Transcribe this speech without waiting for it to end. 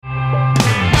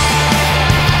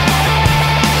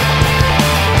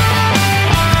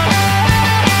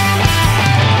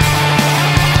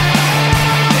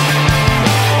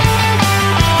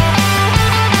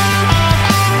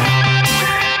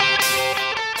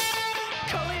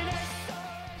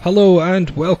Hello and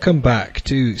welcome back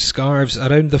to Scarves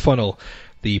Around the Funnel,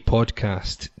 the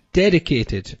podcast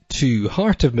dedicated to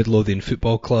Heart of Midlothian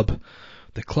Football Club,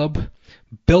 the club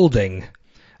building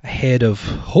ahead of,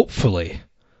 hopefully,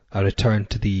 a return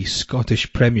to the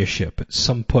Scottish Premiership at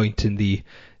some point in the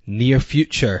near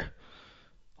future,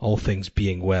 all things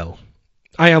being well.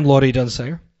 I am Laurie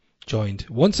Dunsire, joined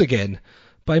once again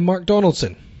by Mark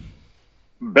Donaldson.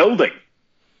 Building?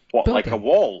 What, Building. like a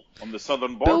wall on the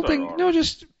southern border? Building, no,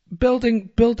 just building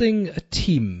a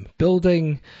team,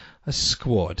 building a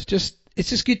squad. It's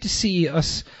just good to see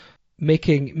us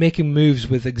making moves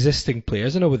with existing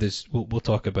players. I know with this, we'll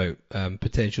talk about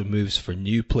potential moves for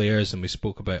new players, and we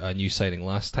spoke about a new signing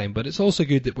last time. But it's also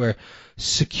good that we're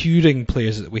securing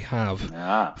players that we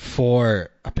have for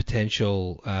a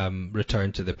potential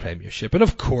return to the Premiership. And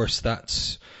of course,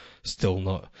 that's still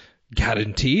not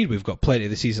guaranteed. We've got plenty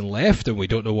of the season left, and we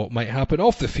don't know what might happen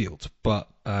off the field. But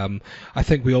I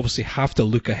think we obviously have to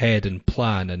look ahead and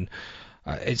plan, and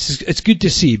it's good to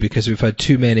see, because we've had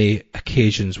too many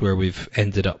occasions where we've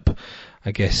ended up,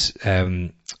 I guess,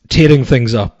 tearing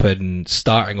things up and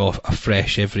starting off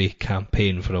afresh every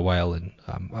campaign for a while. And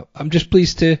I'm just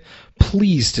pleased to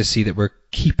see that we're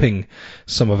keeping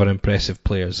some of our impressive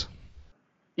players.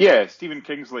 Yeah, Stephen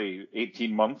Kingsley,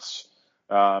 18 months.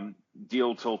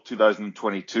 Deal till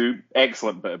 2022.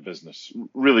 Excellent bit of business.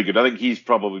 Really good. I think he's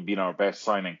probably been our best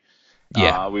signing.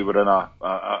 Yeah. We were in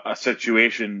a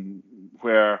situation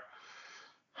where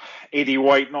Eddie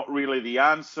White, not really the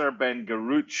answer. Ben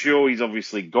Garuccio, he's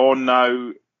obviously gone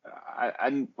now.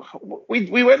 And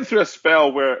we went through a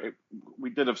spell where we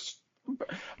did have, I'm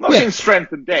not saying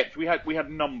strength and depth, we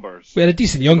had numbers. We had a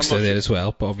decent youngster there as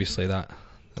well, but obviously that.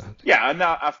 Yeah, and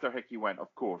now after Hickey went,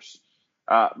 of course.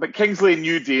 But Kingsley,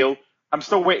 new deal. I'm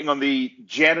still waiting on the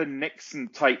Jaron Nixon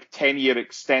type 10-year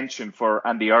extension for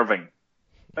Andy Irving.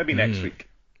 Maybe next week.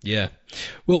 Yeah,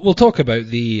 we'll talk about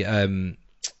the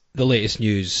latest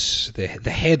news, the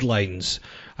headlines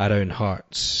around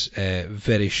Hearts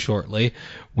very shortly.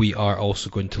 We are also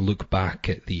going to look back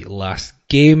at the last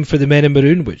game for the Men in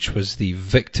Maroon, which was the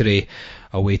victory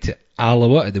away to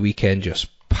Alloa at the weekend just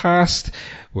past.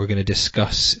 We're going to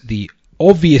discuss the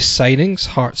obvious signings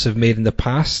Hearts have made in the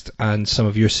past and some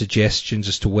of your suggestions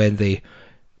as to when they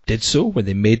did so, when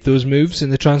they made those moves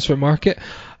in the transfer market.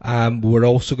 We're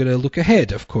also going to look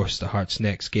ahead, of course, to Hearts'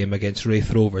 next game against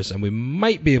Raith Rovers, and we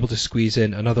might be able to squeeze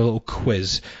in another little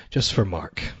quiz just for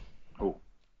Mark. Oh.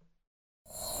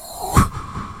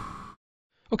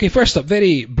 Okay, first up,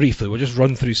 very briefly, we'll just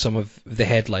run through some of the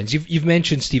headlines. You've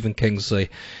mentioned Stephen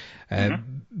Kingsley,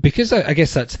 because I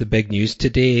guess that's the big news.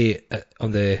 Today,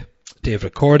 on the day of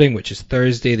recording, which is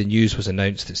Thursday, the news was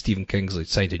announced that Stephen Kingsley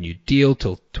signed a new deal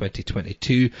till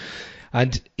 2022.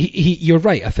 And you're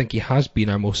right, I think he has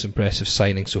been our most impressive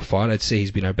signing so far. I'd say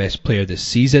he's been our best player this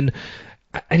season.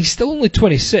 And he's still only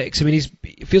 26. I mean,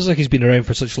 it feels like he's been around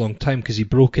for such a long time, because he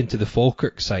broke into the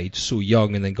Falkirk side so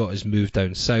young and then got his move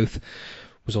down south,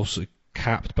 was also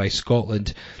capped by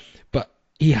Scotland. But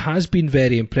he has been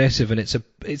very impressive, and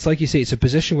it's like you say, it's a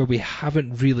position where we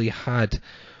haven't really had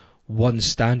one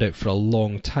standout for a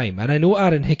long time. And I know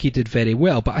Aaron Hickey did very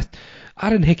well, but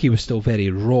Aaron Hickey was still very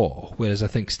raw, whereas I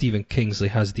think Stephen Kingsley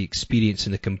has the experience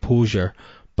and the composure,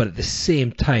 but at the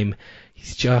same time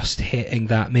he's just hitting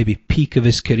that maybe peak of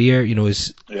his career,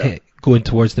 going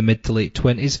towards the mid to late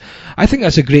 20s. I think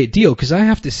that's a great deal, because I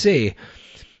have to say,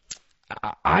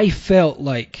 I felt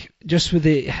like,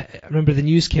 I remember the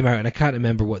news came out and I can't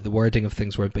remember what the wording of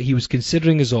things were, but he was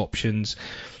considering his options.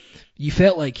 You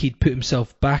felt like he'd put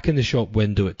himself back in the shop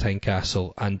window at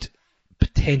Tynecastle, and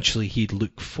potentially he'd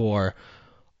look for,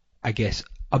 I guess,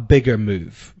 a bigger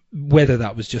move. Whether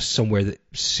that was just somewhere that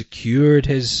secured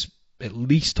his at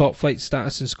least top flight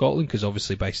status in Scotland, because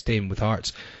obviously by staying with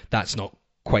Hearts, that's not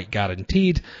quite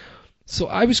guaranteed. So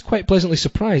I was quite pleasantly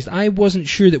surprised. I wasn't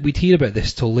sure that we'd hear about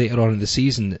this till later on in the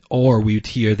season, or we'd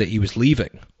hear that he was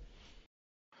leaving.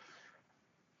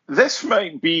 This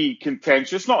might be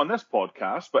contentious, not on this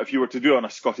podcast, but if you were to do it on a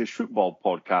Scottish football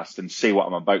podcast and say what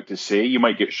I'm about to say, you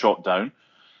might get shot down.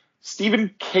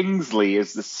 Stephen Kingsley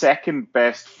is the second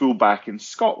best fullback in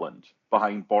Scotland,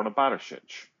 behind Borna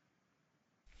Barisic.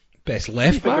 Best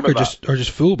left back or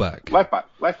just fullback? Left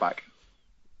back.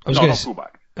 I was not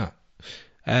fullback.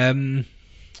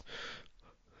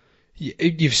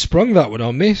 You've sprung that one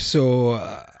on me, so.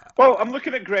 Well, I'm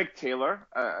looking at Greg Taylor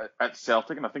at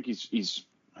Celtic, and I think he's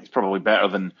probably better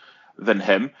than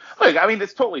him. Look, I mean,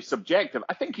 it's totally subjective.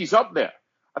 I think he's up there.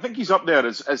 I think he's up there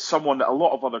as someone that a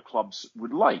lot of other clubs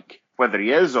would like, whether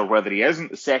he is or whether he isn't,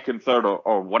 the second, third,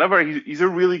 or whatever. He's a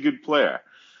really good player,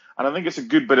 and I think it's a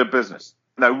good bit of business.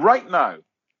 Now, right now,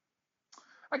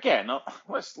 again,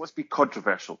 let's be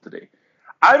controversial today.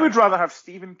 I would rather have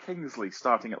Stephen Kingsley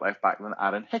starting at left back than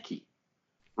Aaron Hickey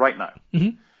right now.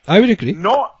 Mm-hmm. I would agree.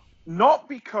 Not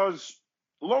because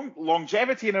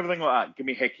longevity and everything like that. Give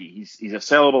me Hickey. He's a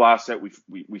sellable asset.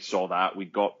 We saw that. We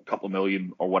got a couple of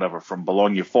million or whatever from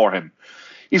Bologna for him.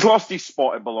 He's lost his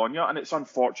spot at Bologna, and it's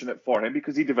unfortunate for him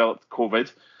because he developed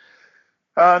COVID.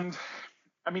 And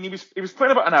I mean, he was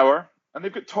playing about an hour. And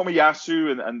they've got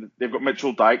Tomiyasu and they've got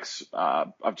Mitchell Dykes.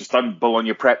 I've just done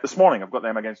Bologna prep this morning. I've got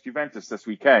them against Juventus this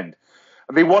weekend.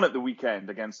 And they won at the weekend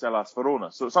against Hellas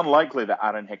Verona. So it's unlikely that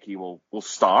Aaron Hickey will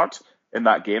start in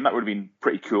that game. That would have been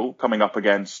pretty cool, coming up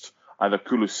against either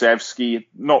Kulusevski,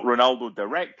 not Ronaldo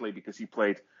directly because he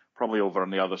played probably over on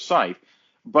the other side.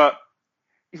 But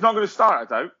he's not going to start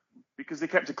it out because they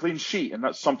kept a clean sheet, and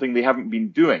that's something they haven't been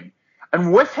doing.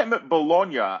 And with him at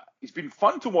Bologna, he's been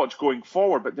fun to watch going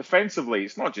forward, but defensively,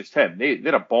 it's not just him.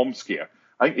 They're a bomb scare.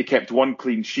 I think they kept one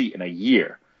clean sheet in a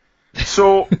year.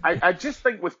 So I just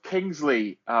think with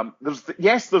Kingsley, there's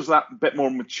that bit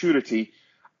more maturity.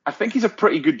 I think he's a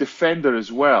pretty good defender as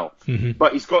well,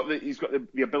 but he's got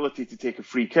the ability to take a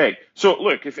free kick. So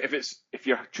look, if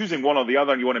you're choosing one or the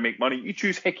other and you want to make money, you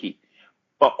choose Hickey.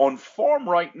 But on form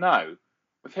right now,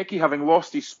 with Hickey having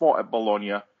lost his spot at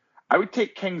Bologna, I would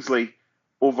take Kingsley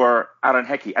over Aaron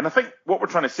Hickey. And I think what we're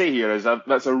trying to say here is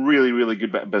that's a really, really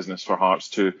good bit of business for Hearts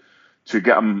to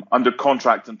get him under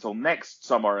contract until next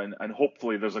summer. And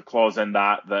hopefully there's a clause in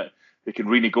that they can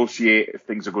renegotiate if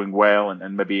things are going well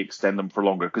and maybe extend them for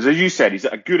longer. Because as you said, he's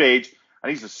at a good age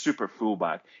and he's a super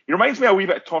fullback. He reminds me a wee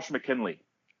bit of Tosh McKinley. Is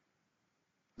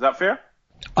that fair?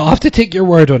 I'll have to take your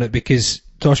word on it because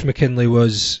Tosh McKinley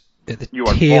was at the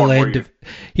tail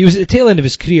end of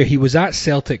his career. He was at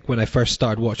Celtic when I first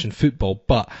started watching football,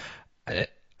 but I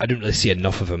didn't really see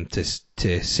enough of him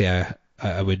to say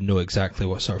I would know exactly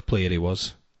what sort of player he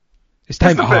was. His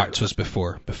time at Hearts was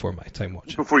before my time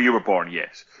watching. Before you were born,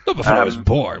 yes. Not before I was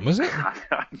born, was it?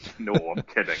 No, I'm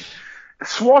kidding.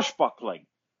 Swashbuckling.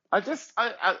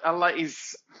 I like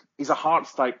he's a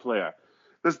Hearts type player.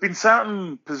 There's been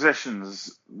certain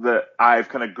positions that I've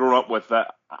kind of grown up with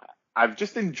that I've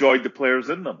just enjoyed the players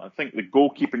in them. I think the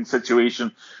goalkeeping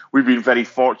situation, we've been very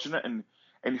fortunate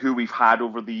in who we've had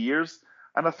over the years.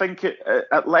 And I think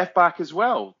at left back as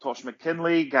well, Tosh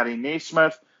McKinley, Gary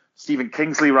Naismith, Stephen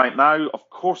Kingsley right now, of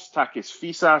course, Takis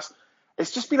Fisas.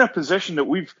 It's just been a position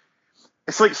that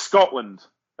it's like Scotland.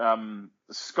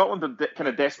 Scotland are kind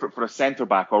of desperate for a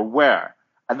centre-back, or were.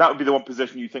 And that would be the one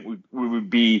position you think we would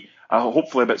be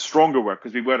hopefully a bit stronger with,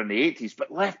 because we were in the 80s.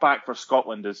 But left back for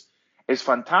Scotland is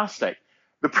fantastic.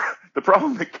 The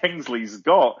problem that Kingsley's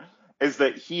got is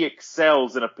that he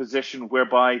excels in a position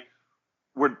whereby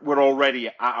we're already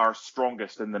at our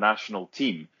strongest in the national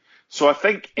team. So I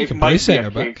think it might be a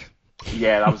case.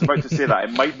 Yeah, I was about to say that.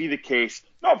 It might be the case,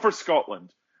 not for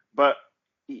Scotland, but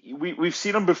we've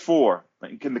seen him before.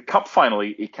 Like in the cup final,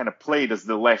 he kind of played as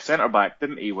the left centre back,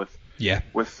 didn't he? With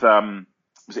was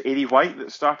it Eddie White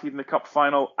that started in the cup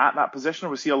final at that position, or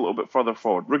was he a little bit further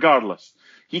forward? Regardless,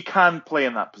 he can play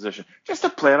in that position. Just a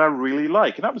player I really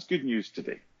like, and that was good news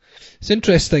today. It's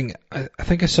interesting. I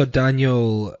think I saw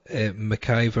Daniel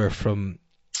McIver from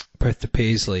Perth to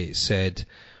Paisley said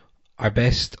our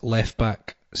best left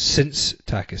back since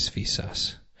Takis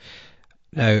Fisas.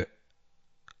 Now,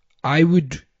 I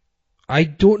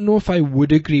don't know if I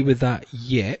would agree with that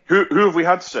yet. Who have we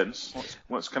had since?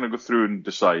 Let's kind of go through and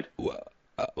decide.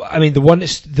 I mean, the one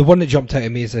that jumped out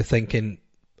at me is I think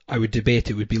I would debate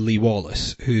it would be Lee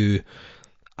Wallace, who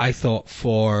I thought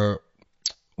for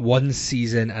one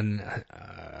season and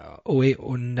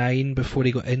 08-09 before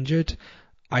he got injured,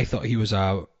 I thought he was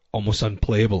almost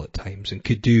unplayable at times and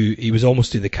he was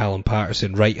almost doing the Callum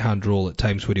Patterson right hand role at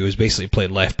times where he was basically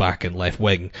playing left back and left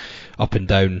wing up and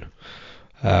down.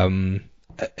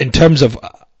 In terms of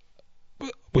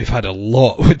we've had a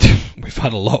lot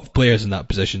of players in that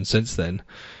position since then.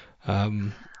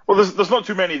 Well, there's not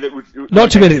too many that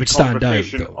would stand out.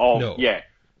 Though. No. Yeah,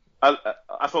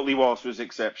 I thought Lee Wallace was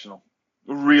exceptional,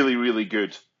 really, really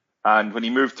good. And when he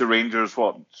moved to Rangers,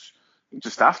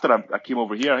 just after I came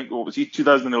over here, I think, what was he,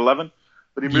 2011?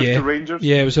 That he moved to Rangers?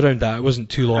 Yeah, it was around that. It wasn't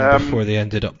too long before they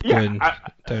ended up going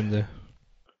down the...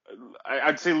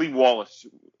 I'd say Lee Wallace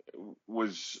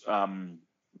was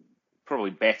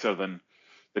probably better than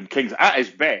Kings. At his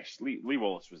best, Lee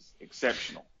Wallace was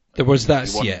exceptional. There was that,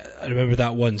 I remember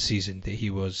that one season that he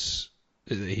was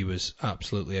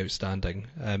absolutely outstanding.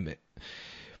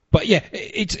 But yeah,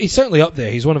 it's certainly up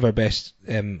there. He's one of our best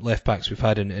left backs we've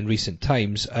had in recent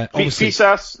times.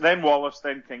 Fisas, then Wallace,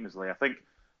 then Kingsley. I think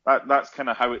that's kind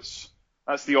of how it's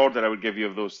That's the order I would give you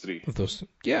of those three. Of those,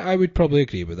 yeah, I would probably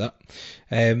agree with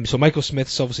that. So Michael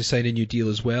Smith's obviously signed a new deal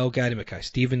as well. Gary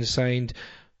Mackay-Stevens signed.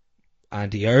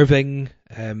 Andy Irving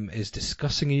is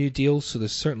discussing a new deal, so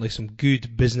there's certainly some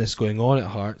good business going on at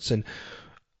Hearts. And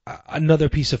another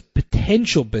piece of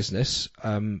potential business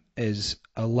is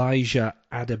Elijah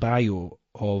Adebayo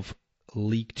of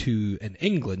League Two in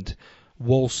England,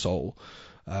 Walsall,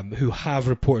 who have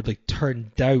reportedly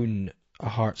turned down a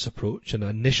Hearts approach, an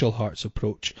initial Hearts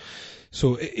approach.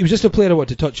 So it was just a player I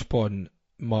wanted to touch upon,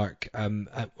 Mark.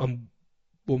 When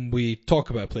we talk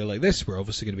about a player like this, we're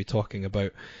obviously going to be talking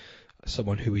about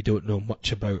someone who we don't know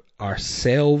much about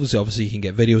ourselves. Obviously, you can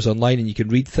get videos online and you can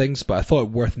read things, but I thought it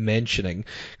worth mentioning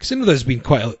because I know there's been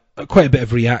quite a bit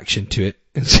of reaction to it.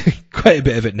 It's quite a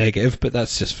bit of it negative, but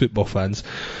that's just football fans.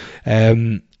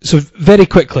 So very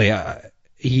quickly,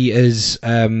 he is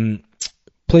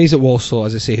plays at Walsall,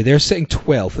 as I say. They're sitting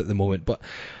 12th at the moment, but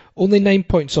only 9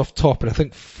 points off top, and I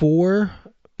think 4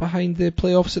 behind the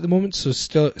playoffs at the moment. So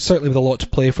still, certainly with a lot to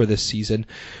play for this season.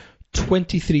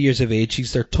 23 years of age.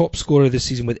 He's their top scorer this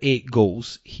season with 8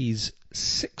 goals. He's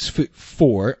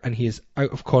 6'4", and he is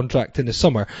out of contract in the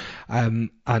summer. And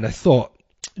I thought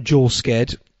Joel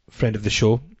Sked, friend of the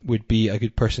show, would be a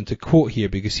good person to quote here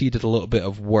because he did a little bit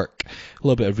of work, a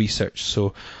little bit of research.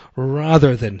 So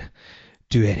rather than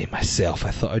do any myself,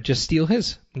 I thought I'd just steal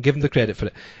his and give him the credit for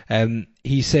it.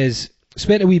 He says,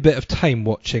 spent a wee bit of time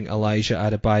watching Elijah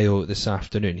Adebayo this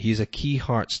afternoon. He's a key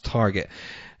Hearts target.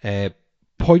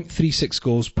 0.36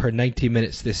 goals per 90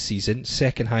 minutes this season,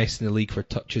 second highest in the league for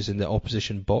touches in the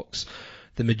opposition box.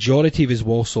 The majority of his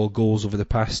Walsall goals over the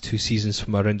past 2 seasons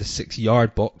from around the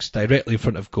 6-yard box, directly in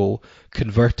front of goal,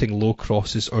 converting low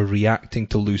crosses or reacting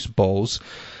to loose balls.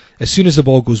 As soon as the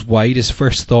ball goes wide, his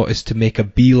first thought is to make a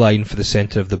beeline for the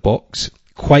centre of the box.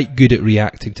 Quite good at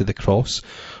reacting to the cross.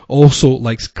 Also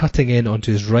likes cutting in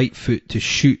onto his right foot to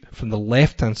shoot from the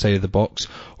left-hand side of the box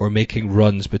or making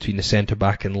runs between the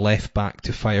centre-back and left-back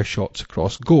to fire shots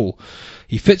across goal.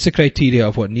 He fits the criteria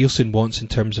of what Nielsen wants in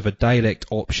terms of a direct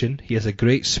option. He has a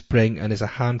great spring and is a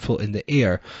handful in the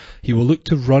air. He will look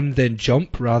to run then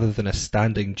jump rather than a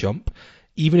standing jump.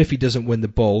 Even if he doesn't win the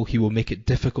ball, he will make it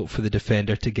difficult for the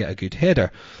defender to get a good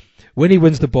header. When he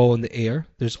wins the ball in the air,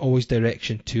 there's always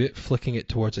direction to it, flicking it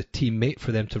towards a teammate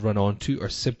for them to run onto or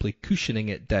simply cushioning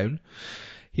it down.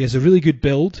 He has a really good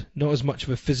build, not as much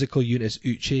of a physical unit as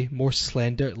Uche, more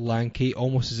slender, lanky,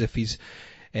 almost as if he's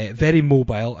very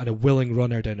mobile and a willing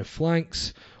runner down the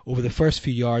flanks. Over the first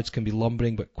few yards can be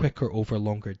lumbering but quicker over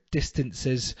longer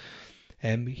distances.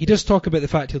 He does talk about the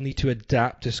fact he'll need to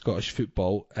adapt to Scottish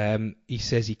football. He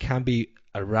says he can be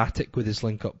erratic with his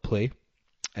link-up play.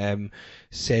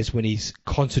 Says when he's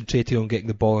concentrating on getting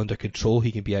the ball under control,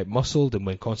 he can be out-muscled, and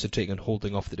when concentrating on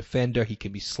holding off the defender, he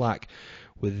can be slack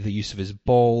with the use of his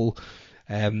ball.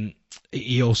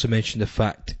 He also mentioned the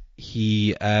fact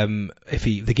if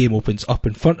the game opens up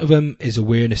in front of him, his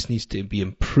awareness needs to be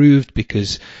improved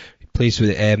because he plays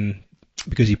with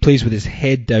his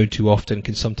head down too often,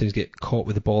 can sometimes get caught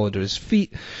with the ball under his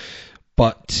feet.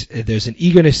 But there's an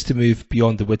eagerness to move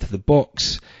beyond the width of the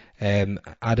box.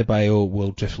 Adebayo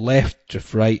will drift left,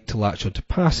 drift right to latch onto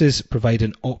passes, provide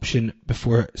an option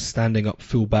before standing up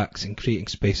fullbacks and creating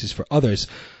spaces for others.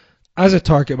 As a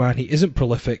target man, he isn't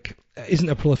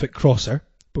a prolific crosser,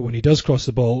 but when he does cross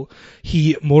the ball,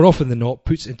 he more often than not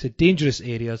puts into dangerous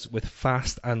areas with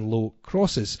fast and low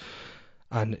crosses.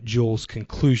 And Joel's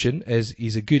conclusion is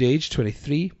he's a good age,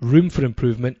 23, room for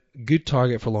improvement, good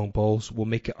target for long balls, will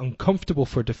make it uncomfortable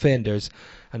for defenders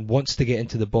and wants to get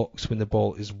into the box when the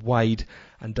ball is wide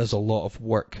and does a lot of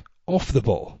work off the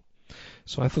ball.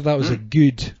 So I thought that was a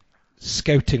good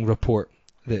scouting report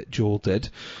that Joel did.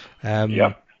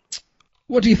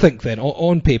 What do you think then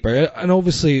on paper? And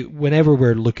obviously whenever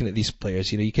we're looking at these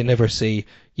players, you can never say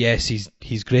yes,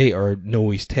 he's great or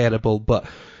no, he's terrible, but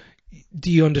do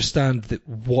you understand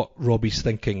what Robbie's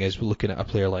thinking is looking at a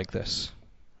player like this?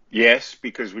 Yes,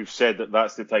 because we've said that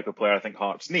that's the type of player I think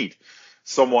Hearts need.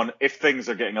 Someone, if things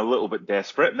are getting a little bit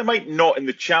desperate, and they might not in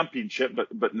the Championship,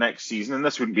 but next season, and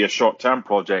this wouldn't be a short-term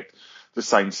project to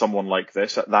sign someone like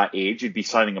this at that age. You'd be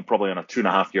signing him probably on a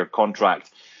 2.5-year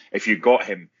contract if you got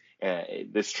him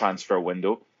this transfer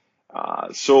window.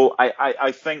 So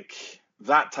I think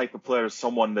that type of player is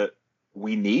someone that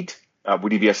we need.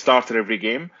 Would he be a starter every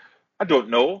game? I don't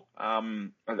know.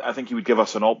 I think he would give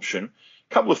us an option.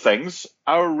 A couple of things.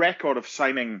 Our record of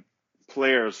signing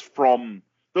players from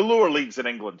the lower leagues in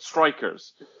England,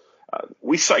 strikers.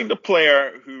 We signed a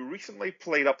player who recently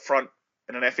played up front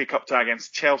in an FA Cup tie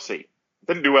against Chelsea.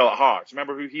 Didn't do well at Hearts.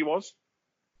 Remember who he was?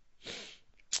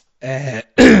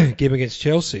 Game against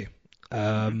Chelsea.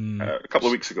 A couple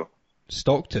of weeks ago.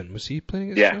 Stockton, was he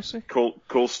playing against Chelsea?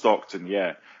 Cole Stockton,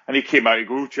 yeah. And he came out and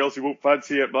go, Chelsea won't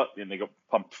fancy it, but and they got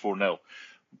pumped 4-0.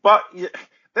 But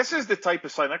this is the type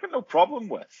of sign I've got no problem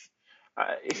with.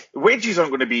 Wages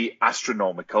aren't going to be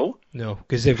astronomical. No,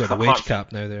 because they've got the wage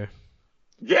cap now there.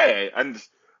 Yeah, and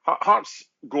Hearts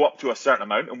go up to a certain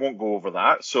amount and won't go over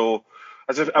that. So,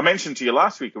 as I mentioned to you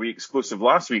last week, a week exclusive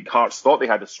last week, Hearts thought they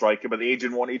had a striker, but the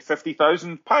agent wanted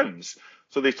 £50,000.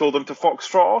 So they told him to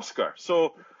foxtrot Oscar.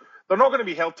 So they're not going to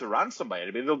be held to ransom by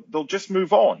anybody. They'll just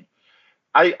move on.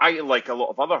 I, like a lot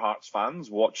of other Hearts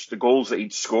fans, watched the goals that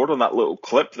he'd scored on that little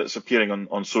clip that's appearing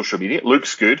on social media. It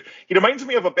looks good. He reminds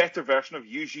me of a better version of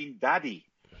Eugene Daddy,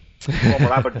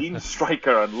 former Aberdeen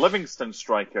striker and Livingston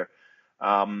striker,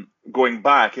 going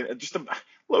back. Just a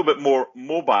little bit more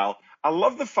mobile. I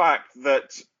love the fact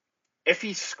that if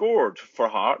he scored for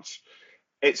Hearts,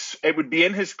 it would be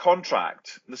in his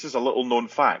contract. This is a little known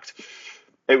fact.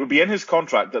 It would be in his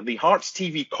contract that the Hearts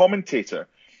TV commentator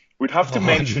would have to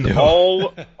mention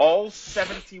all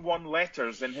 71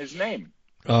 letters in his name.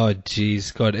 Oh,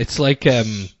 jeez, God. It's like,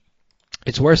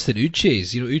 it's worse than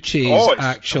Uche's. You know, Uche's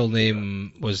actual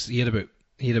name was, he had about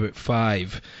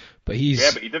 5, but he's...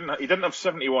 Yeah, but he didn't have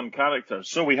 71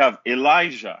 characters. So we have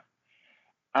Elijah,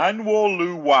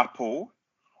 Anwoluwapo,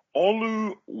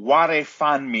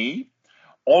 Oluwarefanmi,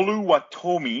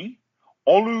 Oluwatomi,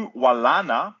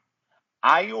 Oluwalana,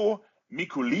 Ayo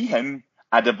Mikulihen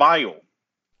Adebayo.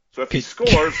 So if he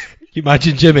scores... you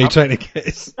imagine Jimmy trying to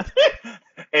guess.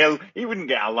 He wouldn't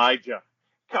get Elijah.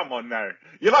 Come on now.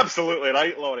 You're absolutely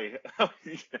right, Laurie.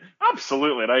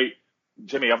 Absolutely right.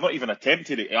 Jimmy, I've not even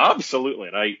attempted it.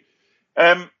 Absolutely right.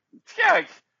 Yeah,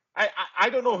 I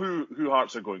don't know who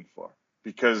Hearts are going for,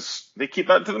 because they keep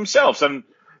that to themselves, and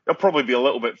they'll probably be a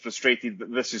little bit frustrated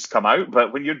that this has come out.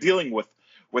 But when you're dealing with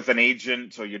an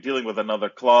agent, or you're dealing with another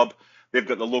club, they've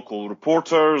got the local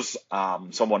reporters.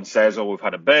 Someone says, "Oh, we've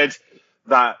had a bid."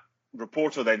 That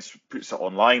reporter then puts it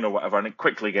online or whatever, and it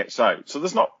quickly gets out. So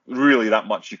there's not really that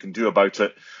much you can do about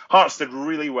it. Hearts did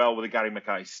really well with the Gary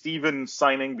Mackay-Stevens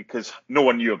signing because no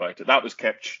one knew about it. That was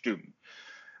kept stum.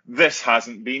 This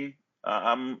hasn't been.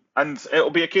 And it'll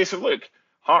be a case of, look,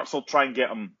 Hearts will try and get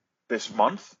him this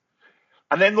month,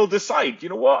 and then they'll decide, you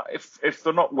know what, if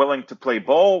they're not willing to play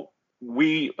ball,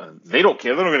 they don't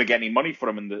care. They're not going to get any money for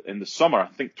him in the summer. I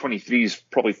think 23 is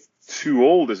probably too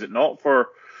old, is it not, for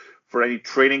any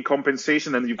training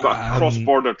compensation? And you've got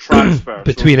cross-border transfer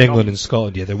between England and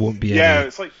Scotland. Yeah, there won't be any. Yeah,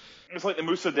 it's like the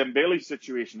Moussa Dembele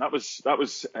situation. That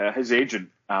was his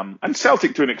agent, and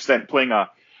Celtic to an extent playing a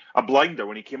blinder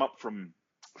when he came up from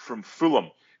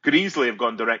Fulham. Could easily have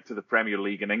gone direct to the Premier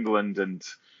League in England, and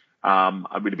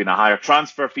it would have been a higher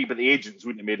transfer fee, but the agents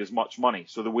wouldn't have made as much money.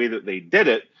 So the way that they did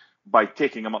it, by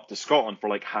taking him up to Scotland for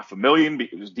like $500,000,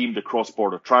 it was deemed a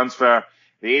cross-border transfer.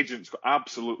 The agents got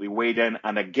absolutely weighed in,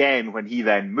 and again, when he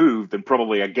then moved, and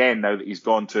probably again now that he's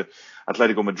gone to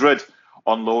Atletico Madrid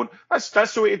on loan, that's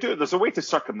the way to do it. There's a way to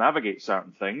circumnavigate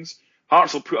certain things.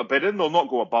 Hearts will put a bid in, they'll not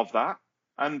go above that.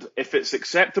 And if it's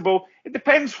acceptable, it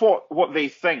depends what they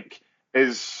think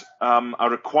is a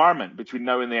requirement between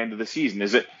now and the end of the season.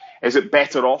 Is it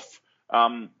better off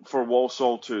for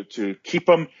Walsall to keep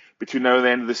him between now and the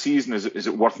end of the season? Is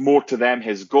it worth more to them,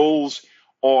 his goals,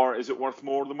 or is it worth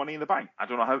more the money in the bank? I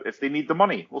don't know if they need the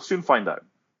money. We'll soon find out.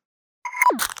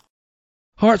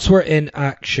 Hearts were in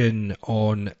action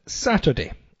on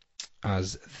Saturday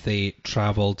as they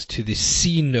travelled to the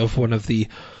scene of one of the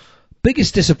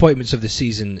biggest disappointments of the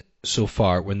season so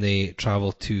far, when they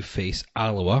travelled to face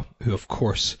Alloa, who of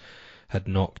course had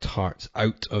knocked Hearts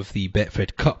out of the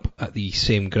Betfred Cup at the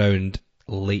same ground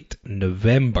late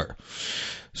November.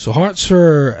 So Hearts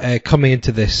were coming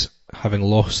into this having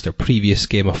lost their previous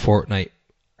game a fortnight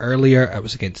earlier. It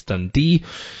was against Dundee,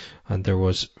 and there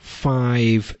was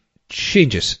 5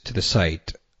 changes to the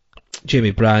side.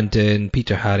 Jamie Brandon,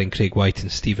 Peter Haring, Craig White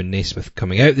and Stephen Naismith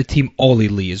coming out of the team. Ollie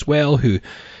Lee as well, who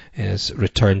has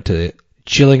returned to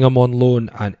Gillingham on loan,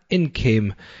 and in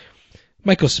came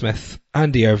Michael Smith,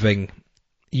 Andy Irving,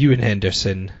 Ewan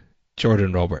Henderson,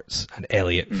 Jordan Roberts and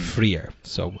Elliot Freer.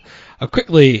 So I'll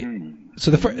quickly... So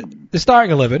the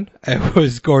starting 11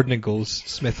 was Gordon in goals,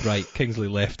 Smith right, Kingsley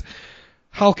left,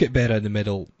 Halkett Berra in the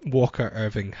middle, Walker,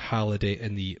 Irving, Halliday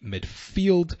in the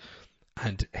midfield,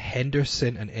 and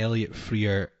Henderson and Elliot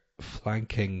Freer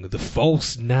flanking the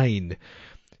false 9,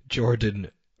 Jordan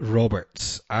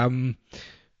Roberts.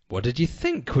 What did you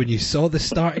think when you saw the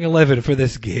starting 11 for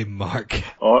this game, Mark?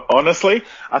 Honestly,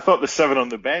 I thought the 7 on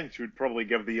the bench would probably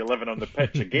give the 11 on the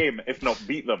pitch a game, if not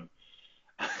beat them.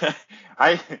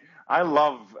 I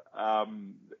love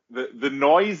the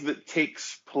noise that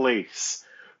takes place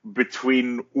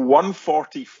between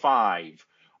 1:45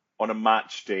 on a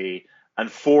match day and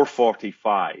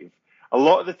 4:45. A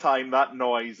lot of the time, that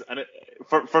noise, and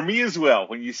for me as well,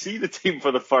 when you see the team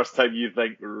for the first time, you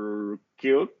think,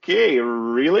 okay,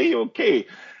 really? Okay.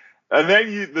 And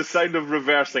then the sound of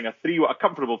reversing a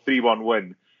comfortable 3-1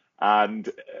 win. And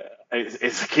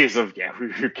it's a case of,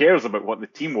 who cares about what the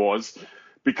team was?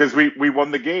 Because we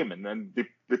won the game and then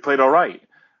they played all right.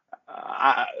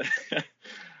 I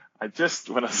just,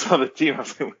 when I saw the team, I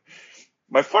was like,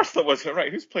 my first thought was,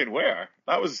 right, who's playing where?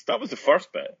 That was the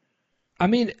first bit. I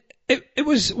mean, it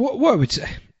was, what I would say,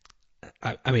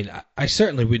 I mean, I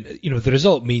certainly wouldn't, the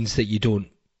result means that you don't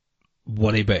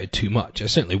worry about it too much. I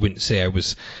certainly wouldn't say I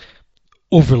was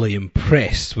overly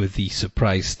impressed with the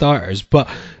surprise starters, but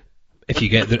if you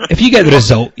get the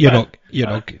result, you're not.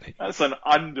 That's an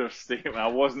understatement. I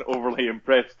wasn't overly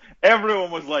impressed.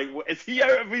 Everyone was like, "Is he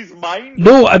out of his mind?"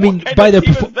 No, I mean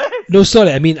no,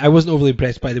 sorry. I mean, I wasn't overly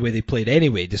impressed by the way they played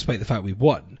anyway, despite the fact we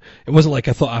won. It wasn't like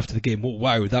I thought after the game, "Oh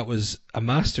wow, that was a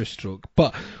masterstroke."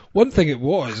 But one thing it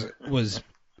was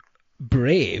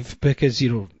brave because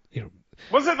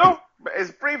Was it though?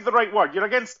 Is brave the right word? You're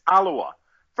against Alloa.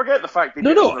 Forget the fact that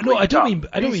No. I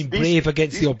don't mean brave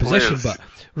against the opposition, players. But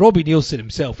Robbie Nielsen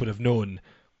himself would have known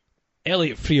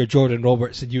Elliot Frear, Jordan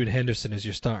Roberts, and Ewan Henderson as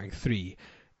your starting three.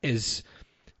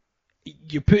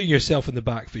 You're putting yourself in the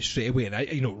back foot straight away,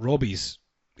 and Robbie's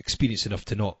experienced enough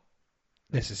to not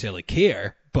necessarily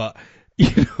care, but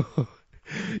you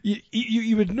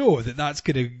would know that that's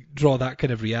going to draw that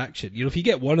kind of reaction. If you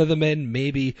get one of them in,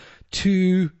 maybe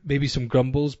two, maybe some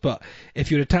grumbles, but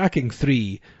if you're attacking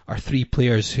three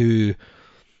players who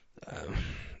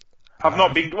have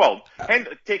not been well,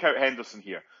 take out Henderson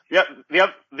here.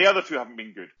 The other two haven't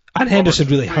been good. And Henderson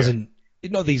really hasn't.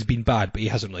 Not that he's been bad, but he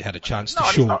hasn't really had a chance to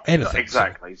show anything.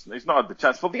 Exactly, so. He's not had the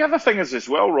chance. Well, the other thing is as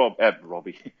well,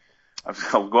 Robbie.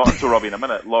 I'll go on to Robbie in a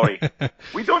minute. Laurie,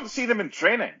 we don't see them in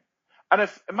training. And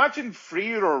imagine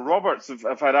Frear or Roberts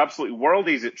have had absolutely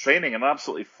worldies at training and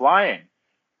absolutely flying.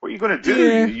 What are you going to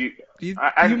do? You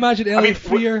imagine Elliot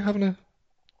Frear having a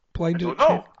blind?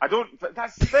 I don't. But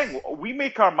that's the thing. We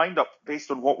make our mind up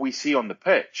based on what we see on the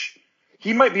pitch.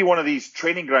 He might be one of these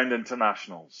training ground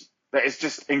internationals that is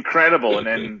just incredible and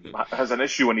then has an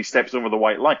issue when he steps over the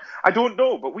white line. I don't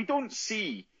know, but we don't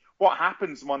see what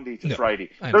happens Monday to Friday.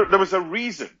 There was a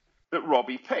reason that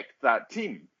Robbie picked that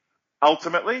team.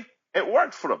 Ultimately, it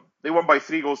worked for him. They won by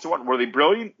 3-1. Were they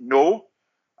brilliant? No.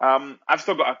 I've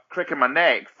still got a crick in my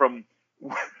neck from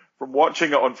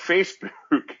watching it on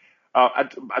Facebook. I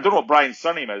don't know what Brian's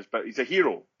surname is, but he's a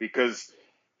hero because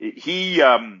he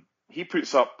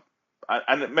puts up,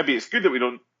 and maybe it's good that we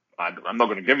don't. I'm not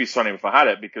going to give you his surname if I had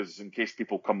it, because in case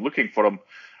people come looking for him,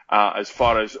 as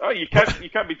far as you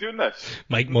can't be doing this.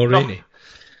 Mike Mulroney.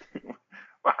 No.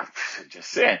 Well, just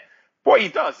saying. What he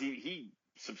does, he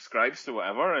subscribes to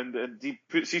whatever, and he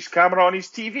puts his camera on his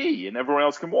TV, and everyone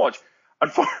else can watch.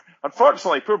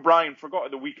 Unfortunately, poor Brian forgot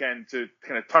at the weekend to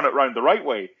kind of turn it round the right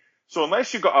way. So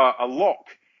unless you've got a lock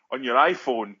on your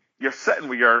iPhone, you're sitting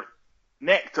with your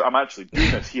neck to. I'm actually doing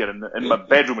this here in my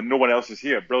bedroom, and no one else is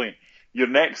here. Brilliant. Your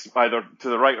neck's either to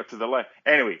the right or to the left.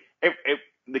 Anyway,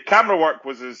 the camera work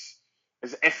was as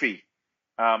iffy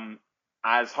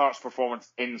as Hearts' performance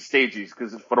in stages,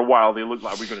 because for a while they looked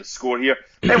like we're going to score here.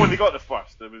 Then when they got the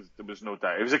first, there was no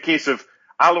doubt. It was a case of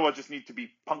Alloa just need to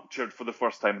be punctured for the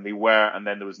first time, and they were, and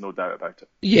then there was no doubt about it.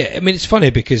 Yeah, I mean, it's funny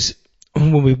because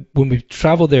when we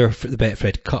travelled there for the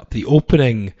Betfred Cup, the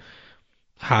opening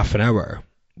half an hour,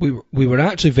 we were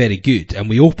actually very good, and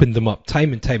we opened them up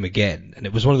time and time again, and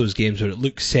it was one of those games where it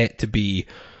looked set to be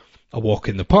a walk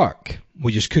in the park.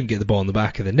 We just couldn't get the ball in the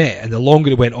back of the net, and the longer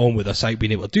it went on with us out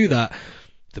being able to do that,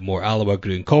 the more Alloa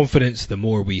grew in confidence, the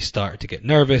more we started to get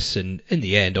nervous, and in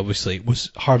the end, obviously, it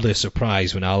was hardly a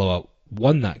surprise when Alloa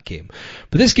won that game.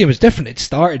 But this game was different. It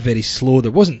started very slow.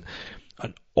 There wasn't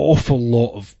an awful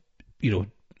lot of,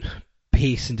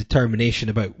 pace and determination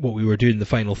about what we were doing in the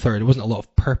final third. There wasn't a lot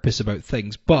of purpose about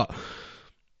things, but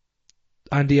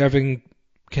Andy Irving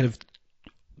kind of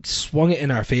swung it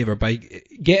in our favour by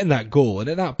getting that goal. And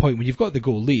at that point, when you've got the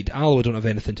goal lead, Alloa don't have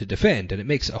anything to defend, and it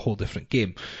makes it a whole different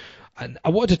game. And I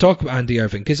wanted to talk about Andy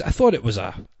Irving because I thought it was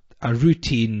a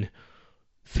routine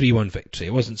 3-1 victory.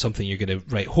 It wasn't something you're going to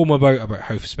write home about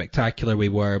how spectacular we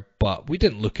were, but we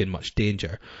didn't look in much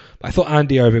danger. But I thought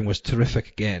Andy Irving was terrific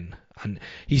again, and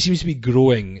he seems to be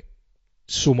growing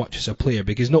so much as a player,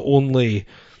 because not only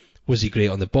was he great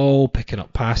on the ball, picking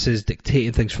up passes,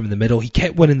 dictating things from the middle, he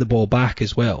kept winning the ball back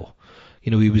as well.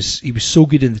 He was so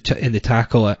good in the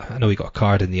tackle. I know he got a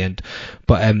card in the end,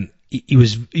 but he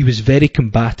was very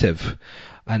combative,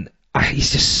 and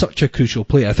he's just such a crucial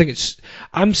player. I think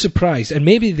I'm surprised, and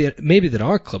maybe there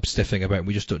are clubs sniffing about, and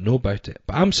we just don't know about it.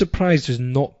 But I'm surprised there's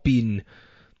not been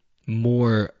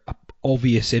more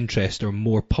obvious interest or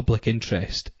more public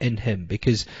interest in him,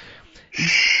 because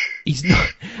he's not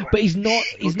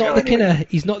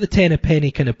the ten a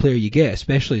penny kind of player you get,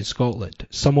 especially in Scotland.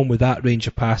 Someone with that range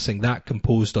of passing, that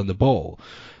composed on the ball.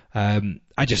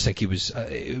 I just think he was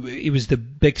the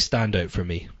big standout for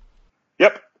me.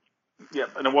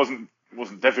 Yep, and it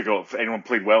wasn't difficult. If anyone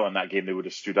played well in that game, they would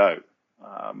have stood out.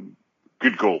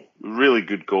 Good goal, really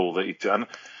good goal that he took. And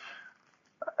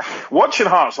watching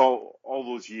Hearts all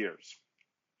those years,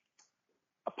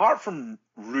 apart from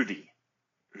Rudy,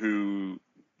 who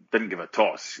didn't give a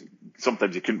toss.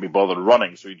 Sometimes he couldn't be bothered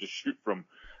running, so he'd just shoot from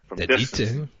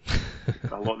distance.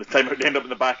 A lot of the time it would end up in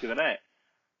the back of the net.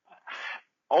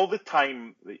 All the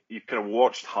time that you kind of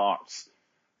watched Hearts,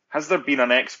 has there been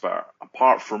an expert,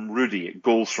 apart from Rudy, at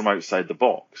goals from outside the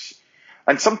box?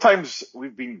 And sometimes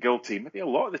we've been guilty, maybe a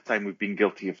lot of the time we've been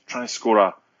guilty of trying to score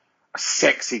a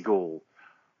sexy goal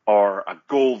or a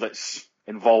goal that's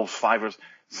involves fivers.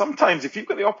 Sometimes if you've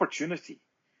got the opportunity,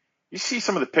 you see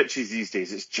some of the pitches these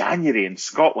days, it's January in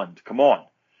Scotland, come on.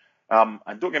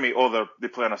 And don't get me, they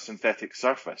play on a synthetic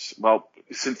surface. Well,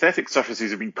 synthetic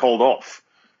surfaces have been called off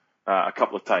a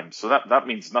couple of times, so that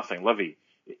means nothing, Livy.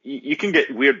 You can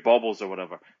get weird bobbles or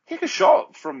whatever. Take a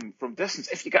shot from distance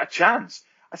if you get a chance.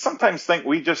 I sometimes think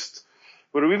we're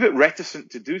a wee bit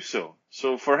reticent to do so.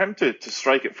 So for him to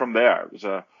strike it from there, it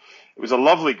was a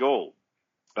lovely goal.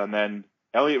 And then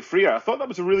Elliot Frear, I thought that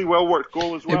was a really well worked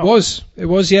goal as well. It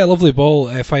was, yeah, lovely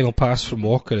ball, final pass from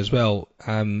Walker as well.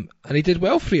 And he did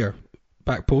well, Frear,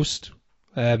 back post,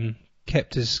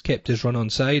 kept his run on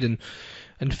side and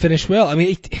finished well. I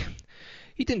mean,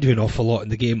 he didn't do an awful lot in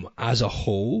the game as a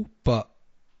whole, but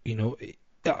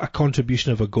a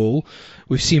contribution of a goal.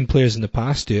 We've seen players in the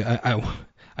past do it. I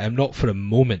am not for a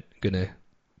moment going to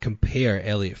compare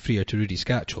Elliot Frear to Rudy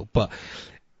Scatchell, but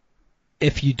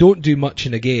if you don't do much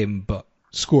in a game but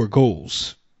score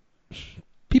goals,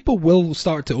 people will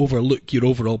start to overlook your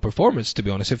overall performance, to be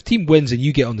honest. If a team wins and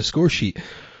you get on the score sheet,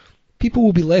 people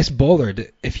will be less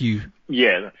bothered if you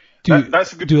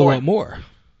that's a good point. A lot more.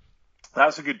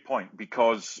 That's a good point,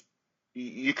 because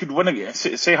you could win again.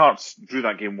 Say Hearts drew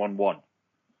that game 1-1,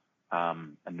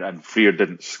 and Frear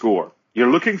didn't score.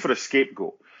 You're looking for a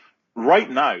scapegoat. Right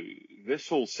now, this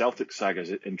whole Celtic saga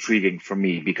is intriguing for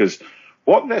me, because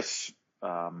what this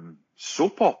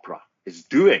soap opera is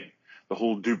doing, the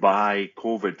whole Dubai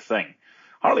COVID thing,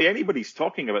 hardly anybody's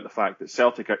talking about the fact that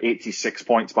Celtic are 86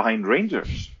 points behind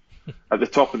Rangers at the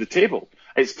top of the table.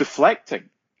 It's deflecting.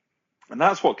 And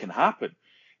that's what can happen.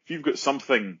 If you've got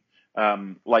something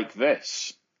like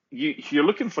this, you're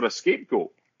looking for a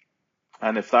scapegoat.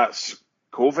 And if that's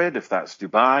COVID, if that's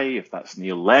Dubai, if that's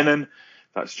Neil Lennon,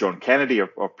 if that's John Kennedy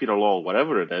or Peter Lawwell,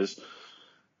 whatever it is,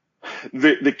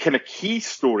 the kind of key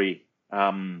story,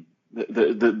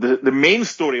 the main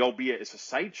story, albeit it's a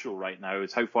sideshow right now,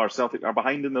 is how far Celtic are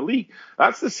behind in the league.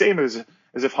 That's the same as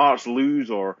if Hearts lose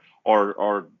or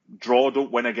draw,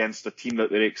 don't win against a team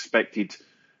that they're expected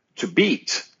to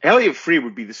beat. Elliot Frear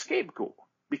would be the scapegoat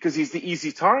because he's the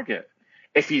easy target.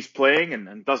 If he's playing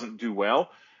and doesn't do well,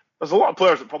 there's a lot of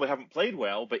players that probably haven't played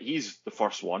well, but he's the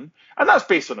first one. And that's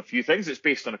based on a few things. It's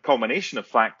based on a combination of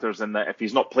factors, and that if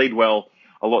he's not played well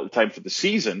a lot of the time for the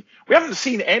season, we haven't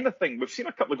seen anything. We've seen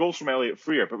a couple of goals from Elliot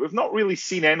Frear, but we've not really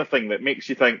seen anything that makes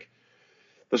you think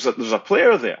there's a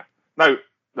player there. Now,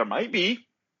 there might be,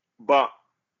 but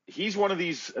he's one of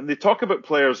these, and they talk about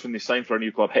players when they sign for a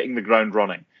new club hitting the ground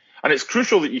running. And it's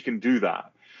crucial that you can do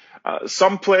that.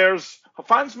 Some players,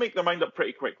 fans make their mind up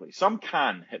pretty quickly. Some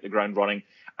can hit the ground running,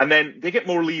 and then they get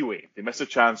more leeway. They miss a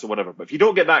chance or whatever. But if you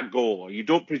don't get that goal or you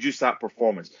don't produce that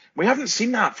performance, we haven't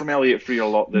seen that from Elliot Frear a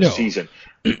lot this season.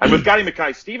 And with Gary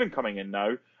Mackay-Steven coming in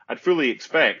now, I'd fully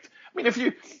expect. I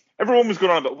mean, everyone was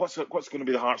going on about what's going to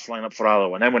be the Hearts lineup for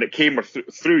Alloa, and then when it came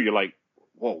through, you're like,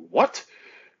 whoa, what?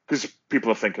 Because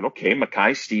people are thinking, okay,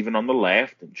 Mackay-Steven on the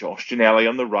left and Josh Ginnelly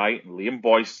on the right and Liam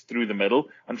Boyce through the middle.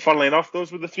 And funnily enough, those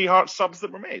were the three Hearts subs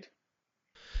that were made.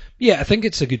 Yeah, I think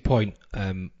it's a good point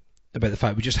about the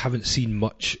fact we just haven't seen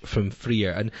much from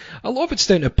Frear. And a lot of it's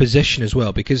down to position as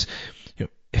well, because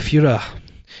if you're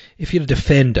a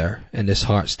defender in this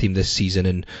Hearts team this season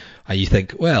and you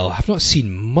think, well, I've not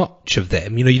seen much of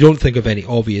them, you don't think of any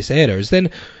obvious errors,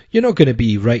 then you're not going to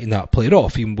be writing that player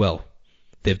off. Even, well,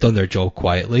 they've done their job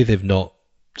quietly, they've not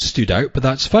stood out, but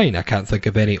that's fine. I can't think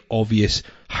of any obvious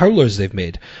howlers they've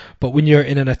made. But when you're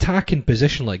in an attacking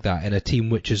position like that, in a team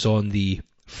which is on the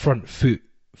front foot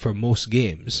for most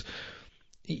games,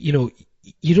 you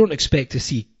don't expect to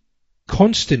see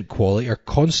constant quality or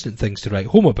constant things to write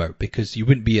home about, because you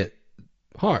wouldn't be at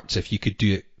Hearts if you could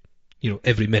do it,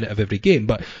 every minute of every game.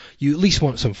 But you at least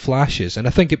want some flashes, and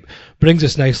I think it brings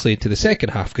us nicely into the second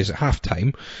half, because at half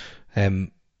time,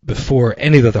 before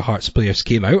any of the other Hearts players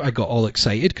came out, I got all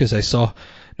excited because I saw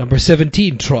number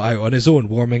 17 trot out on his own,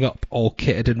 warming up, all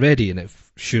kitted and ready, and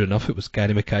sure enough, it was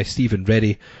Gary Mackay-Steven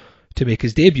ready to make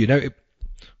his debut. Now, it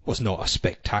was not a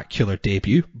spectacular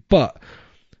debut, but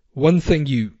one thing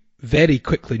you very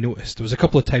quickly noticed, there was a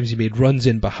couple of times he made runs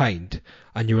in behind,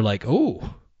 and you were like,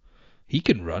 oh, he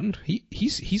can run,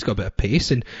 he's got a bit of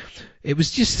pace, and it was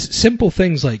just simple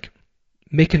things like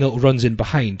making little runs in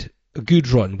behind, a good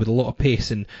run with a lot of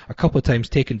pace, and a couple of times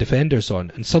taking defenders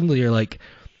on, and suddenly you're like,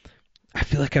 I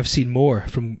feel like I've seen more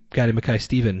from Gary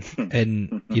Mackay-Steven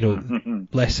in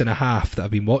less than a half that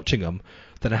I've been watching him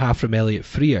than a half from Elliot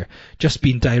Freer. Just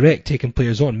being direct, taking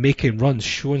players on, making runs,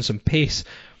 showing some pace.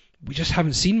 We just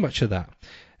haven't seen much of that.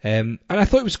 And I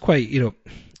thought it was quite,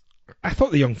 I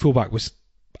thought the young fullback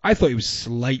I thought he was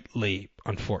slightly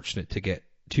unfortunate to get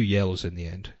 2 yellows in the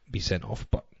end, be sent off.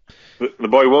 But the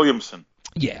boy Williamson.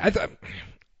 Yeah,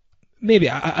 maybe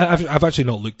I've actually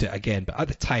not looked at it again, but at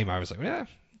the time I was like,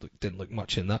 didn't look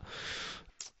much in that.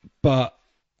 But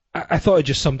I thought it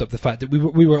just summed up the fact that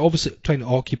we were obviously trying to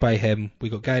occupy him. We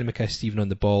got Gary Mackay-Steven on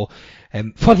the ball.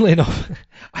 Funnily enough,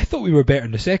 I thought we were better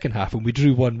in the second half, and we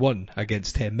drew 1-1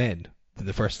 against 10 men in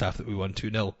the first half that we won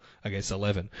 2-0 against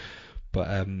 11. But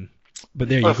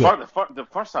there you go. The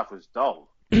first half was dull.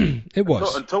 It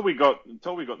was until we got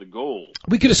the goal.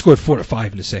 We could have scored 4 or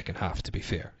 5 in the second half, to be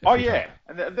fair. Oh yeah,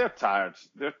 and they're tired.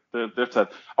 They're tired.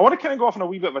 I want to kind of go off on a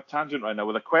wee bit of a tangent right now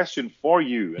with a question for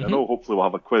you, and I know hopefully we'll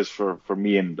have a quiz for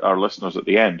me and our listeners at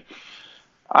the end.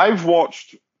 I've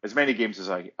watched as many games as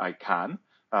I can,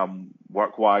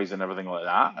 work-wise and everything like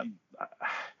that, and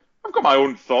I've got my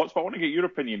own thoughts, but I want to get your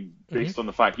opinion based on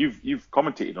the fact you've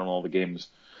commentated on all the games.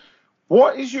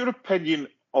 What is your opinion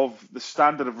of the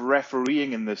standard of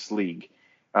refereeing in this league,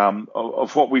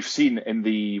 of what we've seen in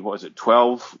the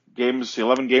 12 games,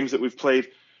 11 games that we've played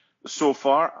so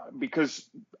far? Because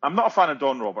I'm not a fan of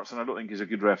Don Roberts, and I don't think he's a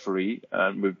good referee.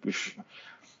 I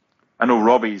know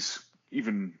Robbie's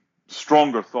even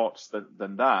stronger thoughts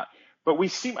than that. But I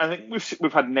think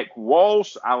we've had Nick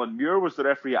Walsh, Alan Muir was the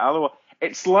referee at Alloa.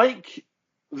 It's like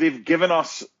they've given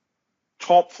us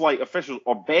top flight officials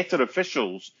or better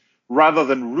officials rather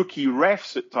than rookie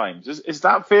refs at times. Is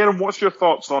that fair? And what's your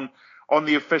thoughts on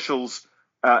the officials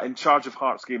in charge of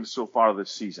Hearts games so far this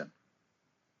season?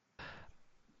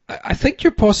 I think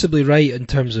you're possibly right in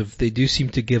terms of they do seem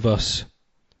to give us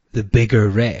the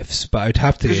bigger refs, but I'd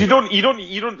have to, because you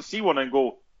don't see one and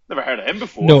go, never heard of him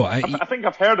before. No, I think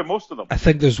I've heard of most of them. I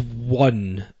think there's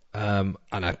one, and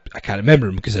I can't remember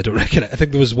him because I don't reckon it. I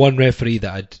think there was one referee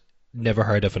that I'd never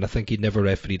heard of, and I think he'd never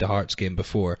refereed a Hearts game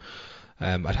before.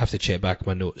 I'd have to check back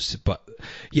my notes, but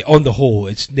yeah, on the whole,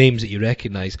 it's names that you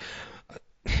recognise.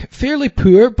 Fairly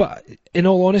poor, but in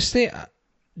all honesty,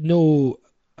 no,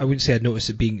 I wouldn't say I'd noticed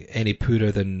it being any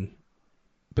poorer than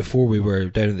before we were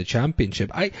down in the Championship.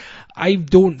 I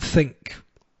don't think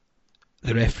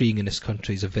the refereeing in this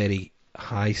country is a very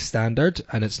high standard,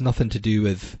 and it's nothing to do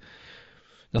with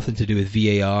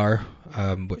VAR,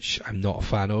 which I'm not a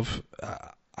fan of.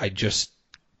 I just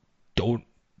don't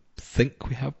think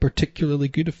we have particularly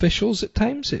good officials at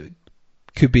times. It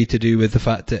could be to do with the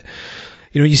fact that,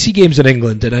 you see games in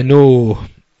England, and I know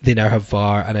they now have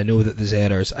VAR, and I know that there's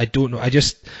errors. I don't know.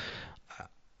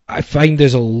 I find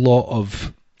there's a lot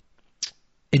of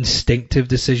instinctive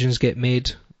decisions get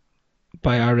made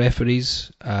by our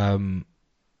referees.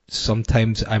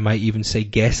 Sometimes I might even say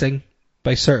guessing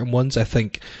by certain ones. I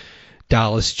think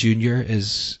Dallas Jr.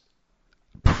 is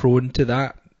prone to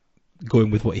that,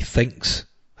 going with what he thinks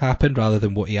happened rather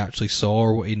than what he actually saw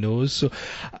or what he knows. So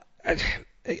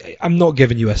I'm not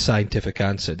giving you a scientific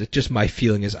answer. Just my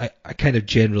feeling is I kind of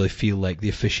generally feel like the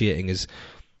officiating is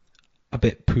a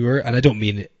bit poor, and I don't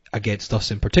mean it against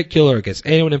us in particular, against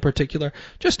anyone in particular,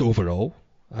 just overall.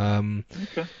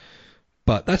 Okay.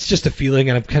 But that's just a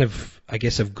feeling, and I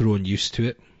guess I've grown used to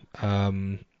it.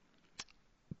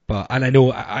 But I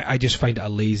know I just find it a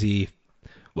lazy,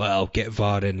 get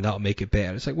VAR in, that'll make it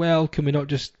better. It's like, well, can we not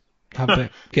just have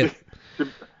it?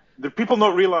 Do people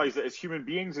not realise that it's human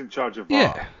beings in charge of VAR?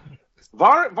 Yeah.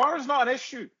 VAR is not an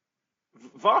issue.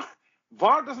 VAR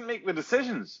doesn't make the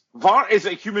decisions. VAR is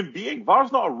a human being. VAR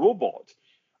is not a robot.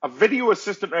 A video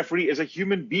assistant referee is a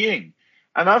human being.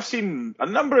 And I've seen a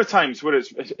number of times where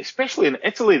it's, especially in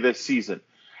Italy this season,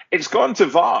 it's gone to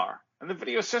VAR, and the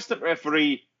video assistant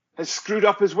referee has screwed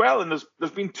up as well, and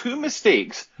there's been 2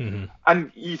 mistakes. Mm-hmm.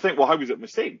 And you think, well, how was it a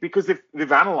mistake? Because they've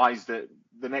analysed it.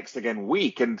 the next again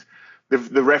week, and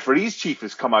the referees chief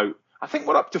has come out. I think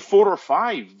we're up to 4 or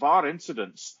 5 VAR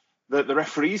incidents that the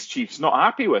referees chief's not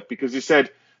happy with because he said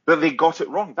that they got it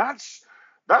wrong. That's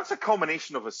a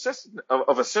combination of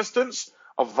assistants,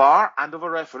 of VAR, and of a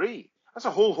referee. That's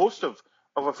a whole host of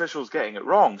officials getting it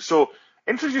wrong. So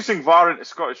introducing VAR into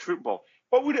Scottish football,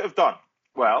 what would it have done?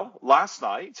 Well, last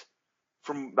night,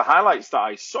 from the highlights that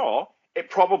I saw, it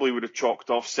probably would have chalked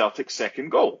off Celtic's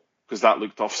second goal because that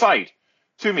looked offside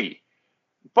to me.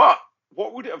 But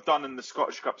what would it have done in the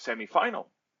Scottish Cup semi-final?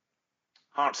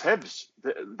 Hearts Hibs.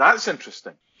 That's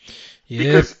interesting. Yeah,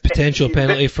 because potential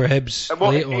penalty for Hibs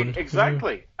late on.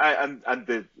 Exactly. And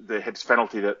the Hibs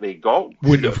penalty that they got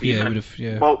would have.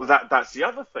 Yeah. Well, that's the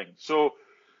other thing. So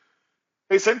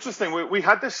it's interesting. We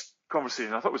had this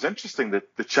conversation. I thought it was interesting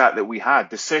the chat that we had.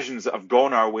 Decisions that have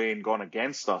gone our way and gone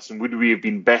against us, and would we have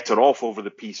been better off over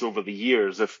the piece over the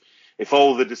years if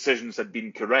all the decisions had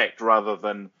been correct rather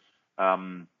than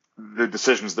the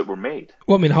decisions that were made?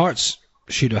 Well, I mean, Hearts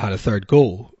should have had a third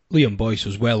goal. Liam Boyce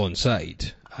was well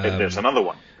onside. There's another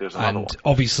one. And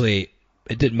obviously,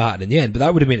 it didn't matter in the end, but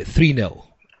that would have made it 3-0.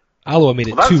 Alloa made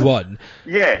it 2-1.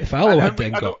 Yeah. If Alloa had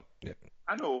then got...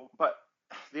 I know, but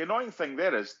the annoying thing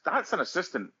there is that's an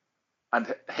assistant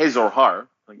and his or her,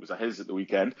 I think it was a his at the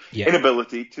weekend,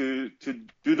 inability to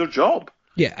do their job.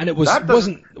 Yeah, and it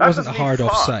wasn't a hard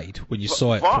offside when you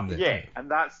saw it from the... Yeah, and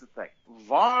that's the thing.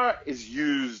 VAR is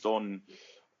used on...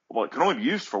 Well, it can only be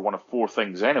used for one of 4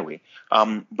 things anyway.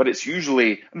 But it's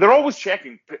usually... They're always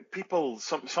checking people,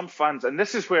 some fans, and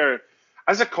this is where,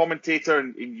 as a commentator,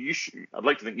 and I'd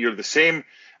like to think you're the same,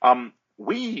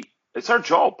 it's our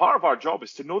job. Part of our job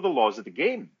is to know the laws of the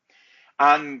game.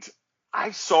 And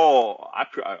I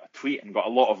put out a tweet and got a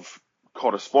lot of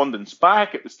correspondence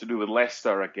back. It was to do with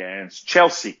Leicester against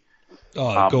Chelsea.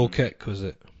 Oh, goal kick, was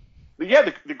it?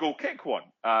 Yeah, the goal kick one.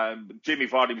 Jamie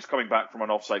Vardy was coming back from an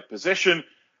offside position.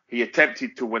 He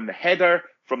attempted to win the header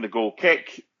from the goal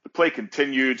kick. The play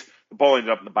continued. The ball ended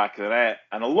up in the back of the net.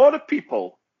 And a lot of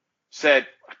people said,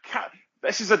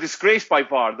 this is a disgrace by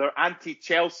VAR. They're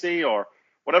anti-Chelsea or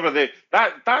whatever.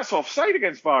 That's offside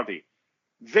against Vardy.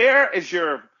 There's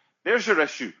your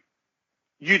issue.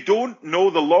 You don't know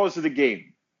the laws of the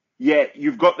game, yet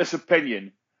you've got this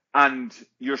opinion and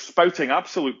you're spouting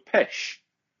absolute pish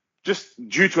just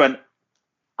due to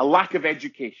a lack of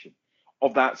education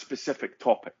of that specific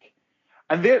topic.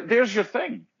 And there's your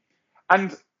thing.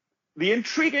 And the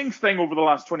intriguing thing over the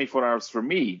last 24 hours for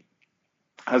me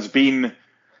has been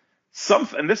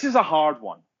something, and this is a hard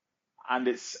one, and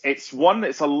it's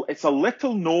a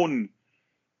little known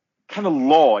kind of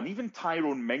law, and even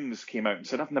Tyrone Mings came out and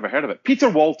said, I've never heard of it. Peter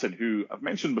Walton, who I've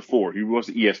mentioned before, who was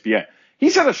at ESPN, he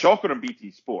said a shocker on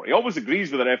BT Sport. He always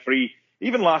agrees with the referee.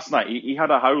 Even last night, he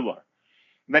had a howler.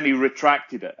 And then he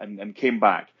retracted it and came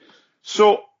back.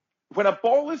 So when a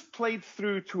ball is played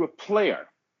through to a player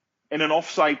in an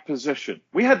offside position,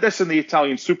 we had this in the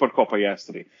Italian Supercoppa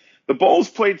yesterday. The ball's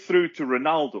played through to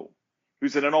Ronaldo,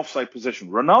 who's in an offside position.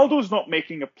 Ronaldo's not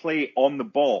making a play on the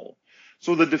ball.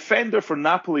 So the defender for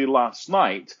Napoli last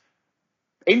night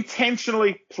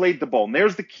intentionally played the ball. And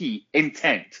there's the key,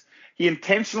 intent. He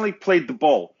intentionally played the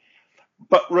ball.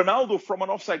 But Ronaldo, from an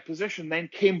offside position, then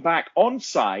came back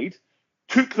onside,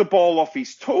 took the ball off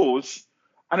his toes,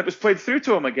 and it was played through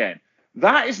to him again.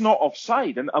 That is not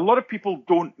offside, and a lot of people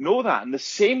don't know that. And the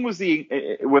same was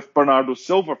with Bernardo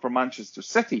Silva for Manchester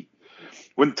City.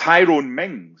 When Tyrone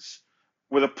Mings,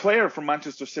 with a player from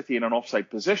Manchester City in an offside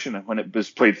position, and when it was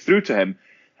played through to him,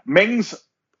 Mings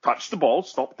touched the ball,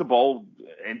 stopped the ball,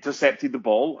 intercepted the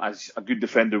ball, as a good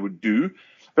defender would do,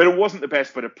 but it wasn't the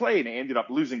best bit of play, and it ended up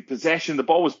losing possession. The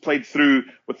ball was played through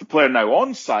with the player now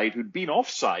onside, who'd been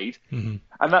offside, and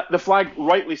that the flag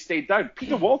rightly stayed down.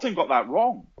 Peter Walton got that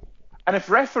wrong. And if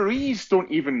referees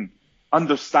don't even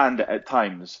understand it at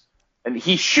times, and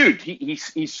he should,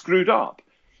 he's screwed up.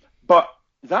 But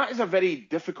that is a very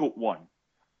difficult one.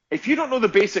 If you don't know the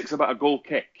basics about a goal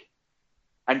kick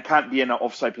and can't be in an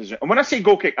offside position, and when I say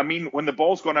goal kick, I mean when the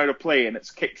ball's gone out of play and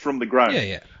it's kicked from the ground.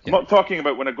 Yeah. I'm not talking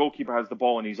about when a goalkeeper has the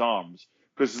ball in his arms,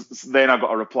 because then I've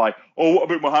got a reply, oh, what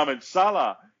about Mohamed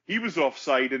Salah? He was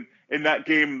offside in that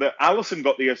game that Alisson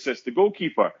got the assist, the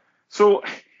goalkeeper. So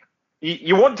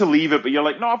you want to leave it, but you're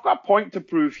like, no, I've got a point to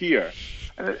prove here.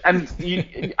 And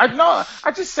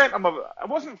I just sent him, I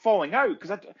wasn't falling out,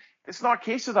 because it's not a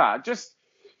case of that.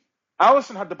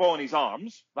 Alisson had the ball in his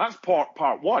arms. That's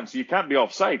part one, so you can't be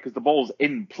offside because the ball's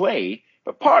in play.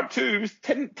 But part two, was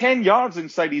 10 yards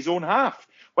inside his own half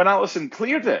when Alisson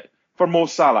cleared it for Mo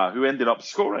Salah, who ended up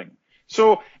scoring.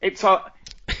 So it's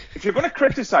if you're going to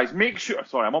criticise, make sure.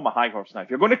 Sorry, I'm on my high horse now. If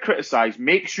you're going to criticise,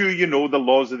 make sure you know the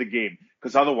laws of the game,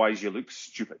 because otherwise you look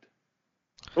stupid.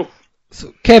 Oh.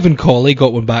 So Kevin Colley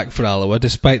got one back for Alloa,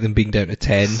 despite them being down to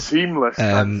 10. Seamless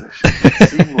transition.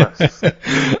 Seamless.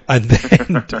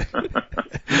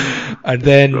 and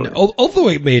then although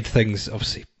it made things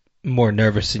obviously more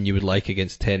nervous than you would like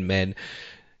against 10 men,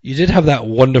 you did have that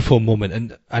wonderful moment,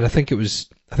 and I think I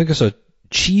saw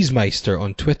Cheesemeister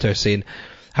on Twitter saying,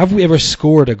 have we ever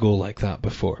scored a goal like that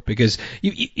before? Because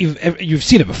you've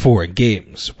seen it before in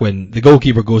games when the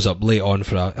goalkeeper goes up late on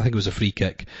for I think it was a free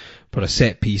kick, for a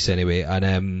set piece anyway,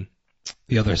 and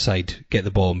the other side get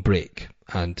the ball and break,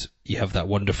 and you have that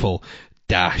wonderful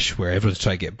dash where everyone's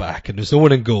trying to get back, and there's no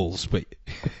one in goals, but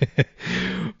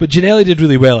Ginnelly did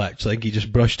really well actually. I think he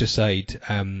just brushed aside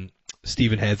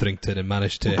Stephen Hetherington and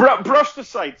managed to brushed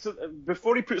aside. So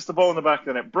before he puts the ball in the back of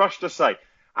the net, brushed aside.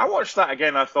 I watched that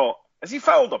again. I thought, has he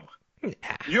fouled him? Nah.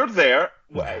 You're there.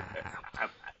 Nah.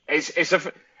 It's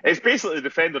basically the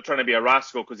defender trying to be a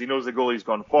rascal because he knows the goalie's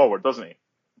gone forward, doesn't he?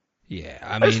 Yeah,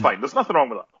 I mean, it's fine. There's nothing wrong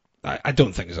with that. I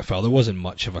don't think there's a foul. There wasn't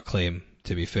much of a claim,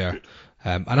 to be fair.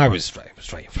 And I was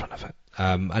right in front of it.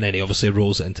 And then he obviously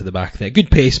rolls it into the back there. Good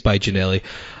pace by Ginnelly.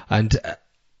 And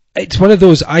it's one of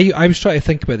those, I was trying to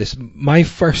think about this. My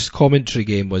first commentary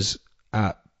game was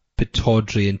at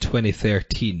Pittodrie in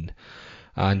 2013.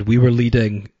 And we were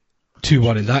leading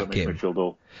 2-1 in that game.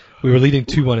 We were leading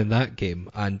 2-1 in that game.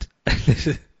 And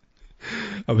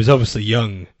I was obviously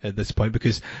young at this point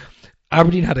because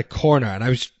Aberdeen had a corner, and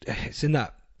it's in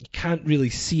that, you can't really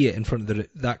see it in front of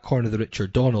that corner of the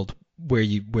Richard Donald where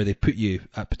they put you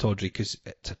at Pittodrie because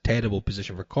it's a terrible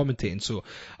position for commentating. So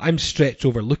I'm stretched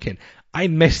over looking. I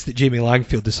missed that Jamie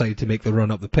Langfield decided to make the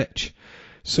run up the pitch.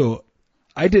 So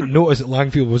I didn't notice that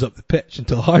Langfield was up the pitch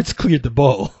until Hearts cleared the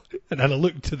ball, and then I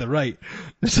looked to the right.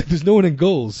 It's like there's no one in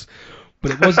goals.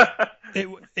 But it wasn't.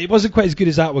 It wasn't quite as good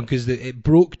as that one because it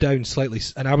broke down slightly.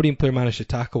 An Aberdeen player managed to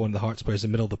tackle one of the Hearts players in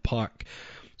the middle of the park.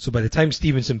 So by the time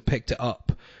Stevenson picked it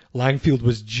up, Langfield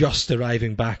was just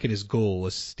arriving back in his goal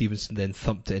as Stevenson then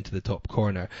thumped it into the top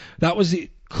corner. That was the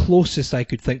closest I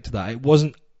could think to that. It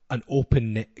wasn't an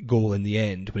open net goal in the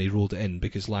end when he rolled it in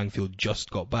because Langfield just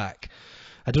got back.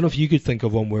 I don't know if you could think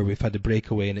of one where we've had a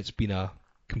breakaway and it's been a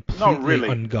completely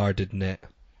unguarded net.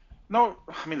 No,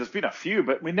 I mean, there's been a few,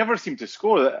 but we never seem to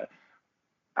score.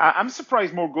 I'm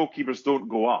surprised more goalkeepers don't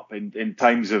go up in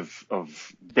times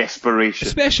of desperation.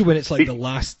 Especially when it's like the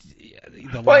last.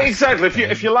 Well, exactly.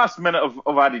 If your last minute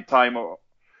of added time,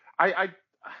 I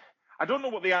don't know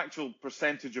what the actual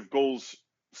percentage of goals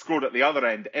scored at the other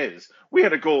end is. We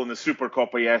had a goal in the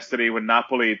Supercoppa yesterday when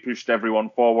Napoli had pushed everyone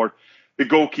forward. The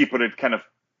goalkeeper had kind of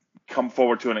come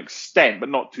forward to an extent, but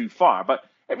not too far. But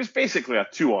it was basically a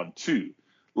 2-on-2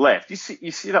 left. You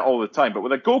see that all the time. But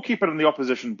with a goalkeeper in the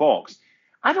opposition box,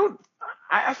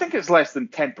 I think it's less than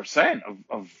 10%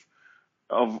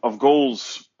 of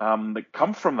goals that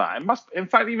come from that. It must, in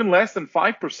fact, even less than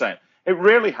 5%. It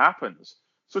rarely happens.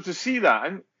 So to see that, I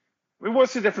mean,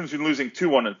 what's the difference in losing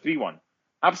 2-1 and 3-1?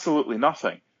 Absolutely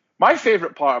nothing. My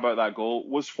favourite part about that goal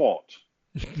was what?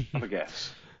 Have a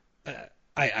guess.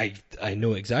 I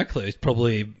know exactly. It's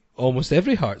probably almost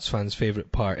every Hearts fan's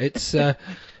favourite part. It's a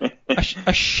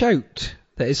shout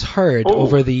that is heard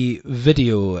over the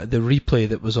video, the replay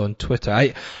that was on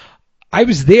Twitter. I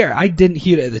was there. I didn't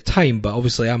hear it at the time, but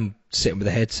obviously I'm sitting with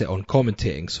a headset on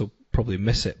commentating, so probably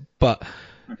miss it. But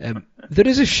there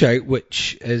is a shout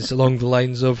which is along the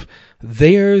lines of,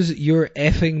 "There's your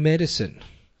effing medicine."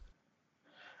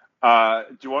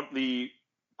 Do you want the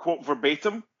quote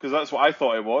verbatim? Because that's what I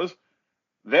thought it was.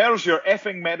 "There's your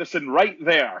effing medicine right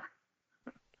there."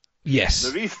 Yes.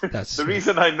 The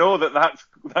reason I know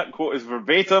that quote is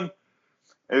verbatim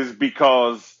is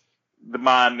because the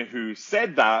man who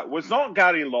said that was not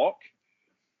Gary Locke.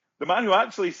 The man who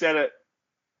actually said it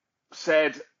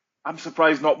said, "I'm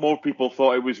surprised not more people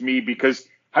thought it was me, because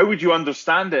how would you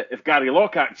understand it if Gary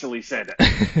Locke actually said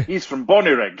it? He's from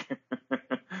Bonnyrigg."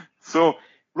 So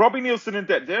Robbie Nielsen in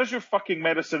debt. There's your fucking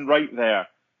medicine right there.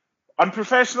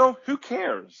 Unprofessional? Who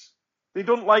cares? They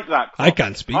don't like that club. I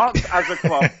can't speak. Hearts as a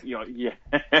club,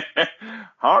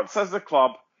 Hearts as a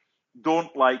club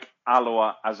don't like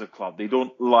Alloa as a club. They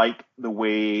don't like the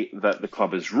way that the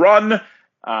club is run.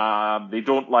 They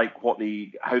don't like how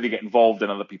they get involved in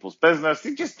other people's business.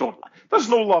 They just don't. There's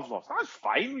no love lost. That's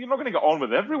fine. You're not going to get on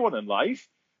with everyone in life.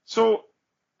 So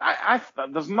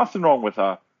there's nothing wrong with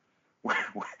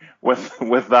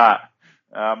with that.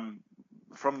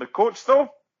 From the coach, though,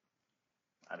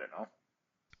 I don't know.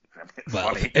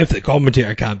 Well, if the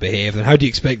commentator can't behave, then how do you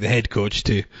expect the head coach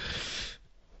to?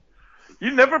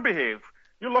 You never behave.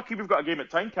 You're lucky we've got a game at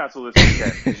Tynecastle this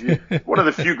weekend. One of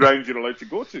the few grounds you're allowed to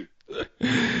go to.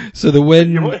 So the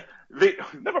win.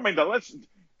 Never mind that.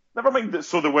 Never mind that.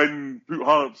 So the win put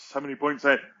Hearts how many points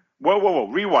ahead? Whoa!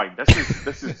 Rewind.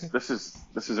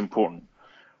 This is important.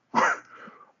 I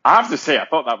have to say, I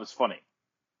thought that was funny.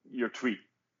 Your tweet.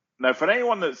 Now, for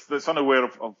anyone that's unaware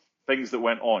of things that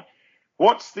went on,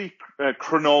 what's the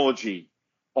chronology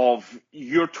of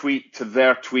your tweet to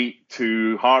their tweet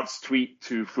to Hearts' tweet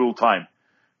to full time?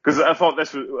 Because I thought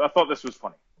this was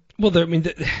funny. Well, there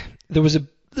was a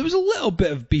little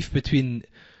bit of beef with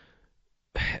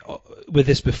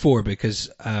this before,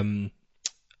 because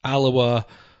Alloa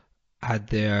had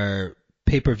their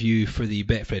pay-per-view for the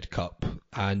Betfred Cup,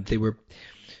 and they were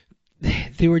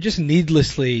just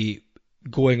needlessly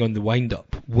going on the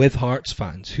wind-up with Hearts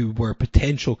fans who were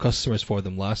potential customers for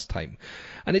them last time,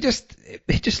 and it just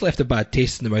left a bad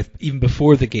taste in the mouth even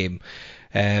before the game.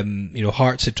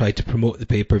 Hearts had tried to promote the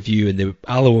pay-per-view, and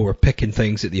Alloa were picking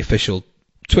things that the official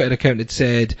Twitter account had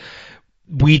said.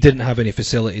 We didn't have any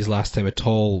facilities last time at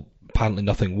all. Apparently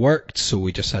nothing worked, so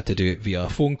we just had to do it via a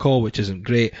phone call, which isn't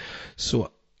great.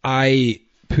 So I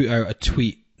put out a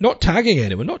tweet, not tagging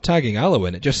anyone, not tagging Alloa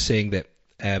in it, just saying that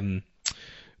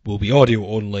will be audio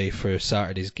only for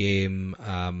Saturday's game,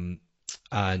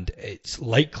 and it's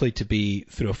likely to be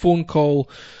through a phone call.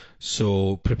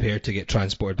 So prepare to get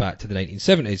transported back to the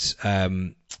 1970s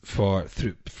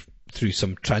through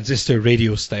some transistor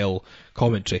radio style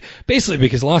commentary. Basically,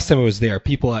 because last time I was there,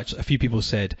 a few people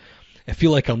said, I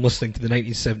feel like I'm listening to the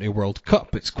 1970 World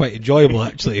Cup. It's quite enjoyable,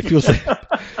 actually. It feels like.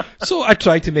 So I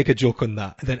tried to make a joke on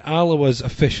that. And then Alloa's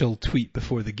official tweet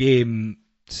before the game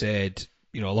said,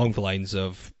 along the lines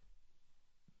of,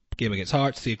 game against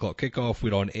Hearts, 3:00 kickoff,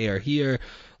 we're on air here,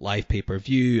 live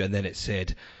pay-per-view, and then it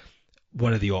said,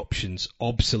 one of the options,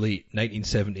 obsolete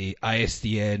 1970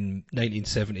 ISDN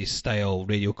 1970s style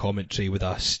radio commentary with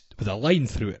a line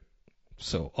through it.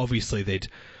 So obviously they'd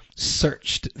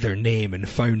searched their name and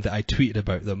found that I tweeted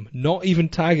about them, not even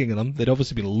tagging them. They'd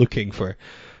obviously been looking for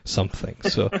something.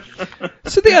 So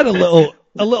they had a little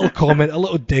comment, a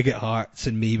little dig at Hearts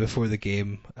and me before the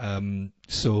game.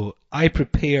 So I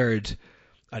prepared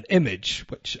an image,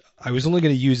 which I was only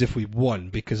going to use if we won,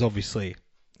 because obviously,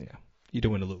 you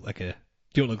don't want to look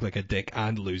like a dick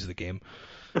and lose the game.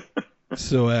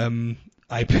 So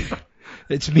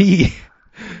it's me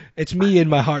in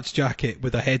my Hearts jacket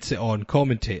with a headset on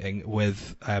commentating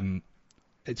with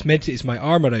it's my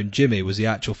arm around Jimmy was the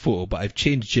actual photo, but I've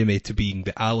changed Jimmy to being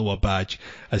the Alloa badge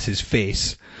as his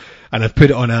face, and I've put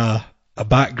it on a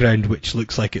background which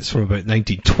looks like it's from about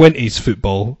 1920s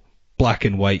football, black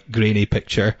and white grainy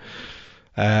picture,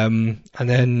 and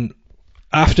then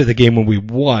after the game when we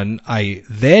won, I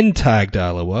then tagged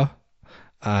Alloa,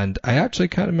 and I actually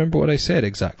can't remember what I said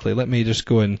exactly. Let me just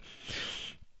go and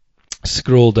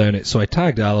scroll down it. So I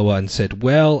tagged Alloa and said,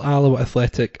 well, Alloa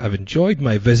Athletic, I've enjoyed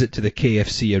my visit to the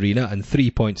KFC arena and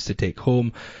 3 points to take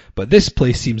home, but this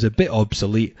place seems a bit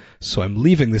obsolete, so I'm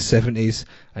leaving the 70s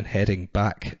and heading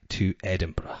back to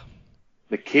Edinburgh.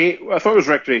 I thought it was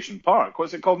Recreation Park.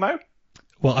 What's it called now?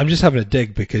 Well, I'm just having a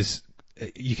dig because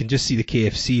you can just see the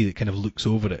KFC that kind of looks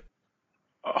over it.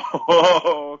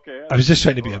 Oh, okay. I was just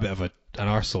trying to be a bit of an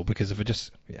arsehole, because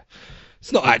it's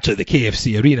not actually the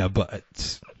KFC arena, but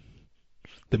it's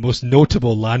the most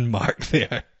notable landmark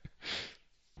there.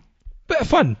 Bit of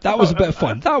fun. That was a bit of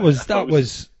fun. That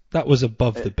was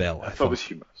above the belt. I thought it was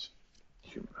humorous.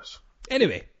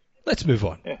 Anyway, let's move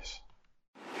on. Yes.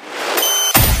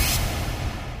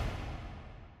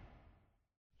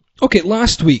 Okay,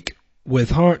 last week,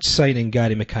 with Hearts signing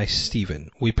Gary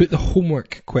Mackay-Steven, we put the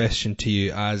homework question to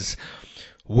you as,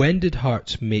 when did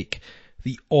Hearts make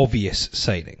the obvious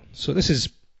signing? So this is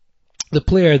the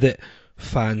player that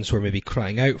fans were maybe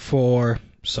crying out for,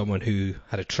 someone who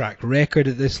had a track record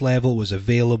at this level, was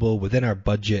available within our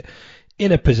budget,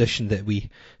 in a position that we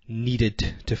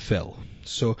needed to fill.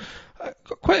 So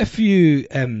got quite a few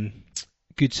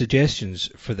good suggestions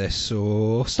for this.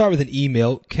 So I'll start with an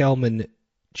email. Kelman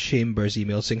Chambers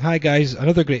email saying, hi guys,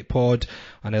 another great pod,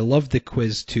 and I loved the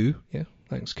quiz too. Yeah,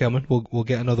 thanks Kelman. We'll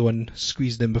get another one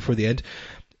squeezed in before the end.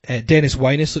 Dennis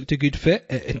Wyness looked a good fit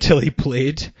until he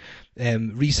played.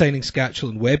 Re-signing Scatchell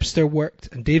and Webster worked,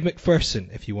 and Dave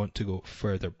McPherson if you want to go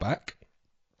further back.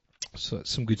 So that's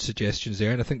some good suggestions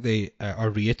there, and I think they are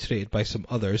reiterated by some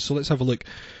others. So let's have a look.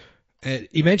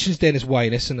 He mentions Dennis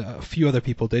Wyness, and a few other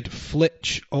people did.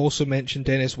 Flitch also mentioned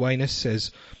Dennis Wyness,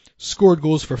 says, scored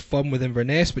goals for fun with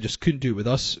Inverness, but just couldn't do it with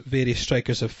us. Various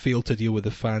strikers have failed to deal with the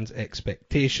fans'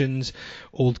 expectations.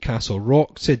 Oldcastle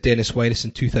Rock said Dennis Wyness in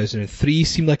 2003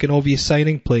 seemed like an obvious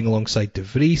signing, playing alongside De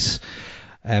Vries.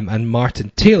 And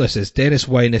Martin Taylor says, Dennis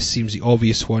Wyness seems the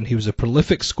obvious one. He was a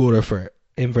prolific scorer for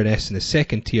Inverness in the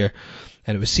second tier,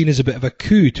 and it was seen as a bit of a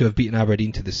coup to have beaten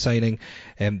Aberdeen to the signing.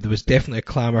 There was definitely a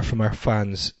clamour from our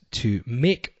fans to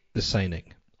make the signing.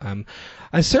 And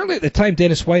certainly at the time,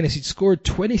 Dennis Wyness, he'd scored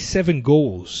 27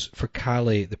 goals for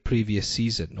Calais the previous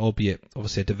season, albeit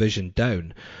obviously a division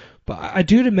down. But I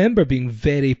do remember being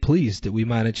very pleased that we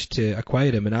managed to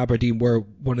acquire him, and Aberdeen were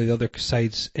one of the other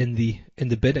sides in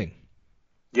the bidding.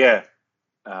 Yeah,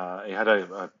 he had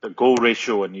a goal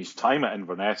ratio in his time at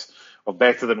Inverness of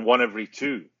better than 1 every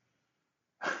 2.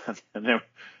 And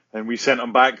then we sent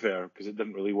him back there because it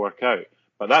didn't really work out.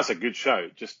 But that's a good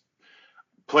shout. Just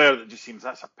player that just seems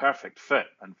that's a perfect fit,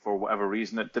 and for whatever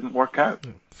reason it didn't work out.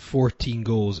 14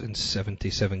 goals in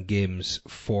 77 games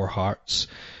for Hearts.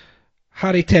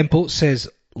 Harry Temple says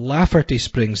Lafferty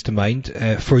springs to mind.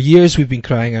 For years we've been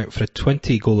crying out for a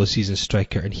 20 goal a season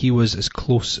striker, and he was as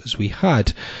close as we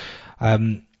had.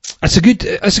 That's a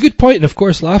good point, and of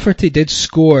course Lafferty did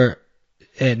score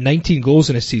 19 goals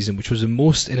in a season, which was the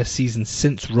most in a season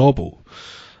since Robbo.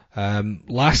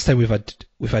 Last time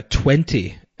we've had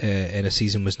 20 in a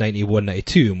season was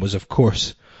 91-92, and was of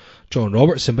course John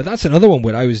Robertson. But that's another one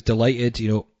where I was delighted,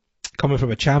 coming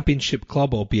from a championship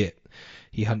club, albeit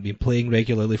he hadn't been playing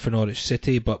regularly for Norwich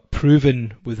City, but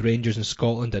proven with Rangers in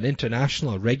Scotland, an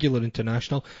international, a regular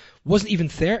international. Wasn't even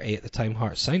 30 at the time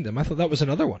Hearts signed him. I thought that was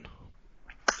another one.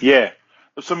 Yeah,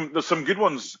 there's some good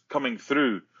ones coming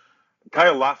through.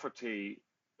 Kyle Lafferty,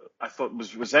 I thought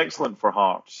was excellent for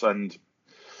Hearts, and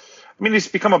I mean he's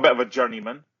become a bit of a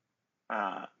journeyman.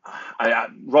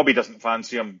 Robbie doesn't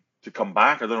fancy him to come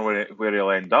back. I don't know where he'll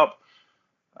end up.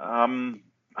 I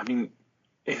mean,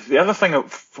 the other thing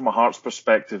from a Hearts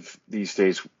perspective these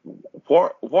days,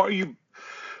 what are you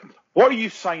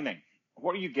signing?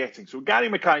 What are you getting? So Gary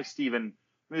Mackay-Steven,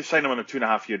 they sign him on a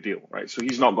 2.5-year deal, right? So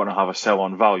he's not going to have a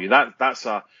sell-on value. There's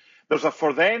a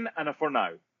for then and a for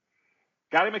now.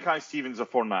 Gary Mackay-Steven's a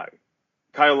for now.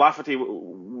 Kyle Lafferty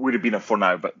would have been a for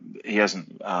now, but he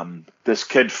hasn't. This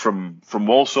kid from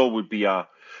Walsall would be a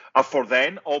for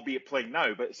then, albeit playing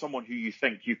now, but someone who you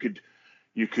think you could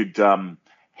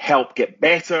help get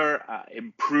better,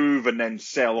 improve, and then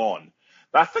sell on.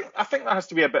 But I think that has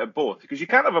to be a bit of both, because you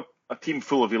can't have a team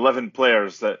full of 11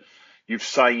 players that you've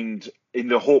signed in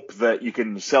the hope that you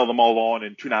can sell them all on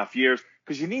in 2.5 years,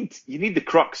 because you need the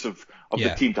crux of the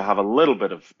team to have a little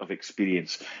bit of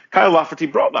experience. Kyle Lafferty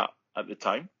brought that at the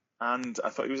time, and I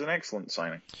thought he was an excellent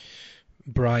signing.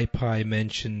 Bry Pie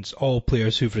mentions all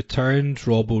players who've returned: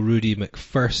 Robbo, Rudy,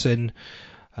 McPherson.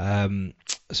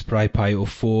 Spry Pie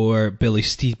 04. Billy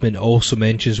Steedman also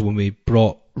mentions when we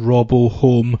brought Robbo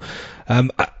home. I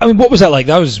mean, what was that like?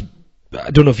 I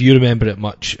don't know if you remember it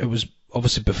much. It was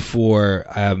obviously before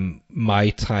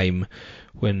my time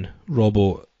when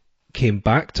Robbo came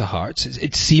back to Hearts.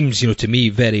 It seems, to me,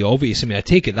 very obvious. I mean, I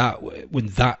take it that when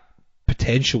that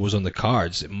potential was on the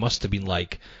cards, it must have been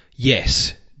like,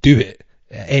 yes, do it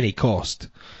at any cost.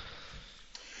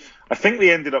 I think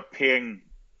they ended up paying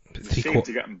the same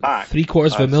to get him back.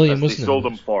 $750,000, wasn't it? They sold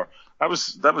him for. That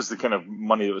was the kind of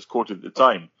money that was quoted at the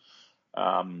time.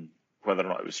 Whether or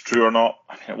not it was true or not,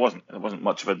 it wasn't. There wasn't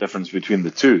much of a difference between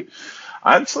the two.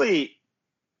 I actually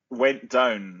went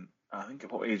down. I think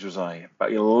at what age was I?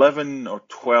 About 11 or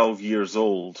 12 years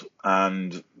old,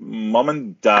 and Mum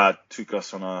and Dad took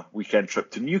us on a weekend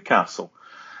trip to Newcastle.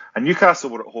 And Newcastle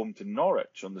were at home to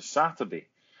Norwich on the Saturday,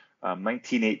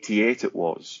 1988 it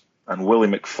was. And Willie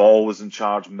McFall was in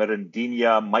charge,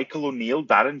 Mirandinha, Michael O'Neill,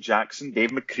 Darren Jackson, Dave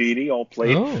McCreary all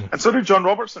played. Oh. And so did John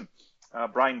Robertson.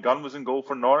 Brian Gunn was in goal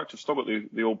for Norwich. I've still got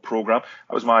the old programme.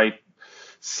 That was my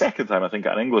second time, I think,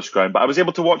 at an English ground. But I was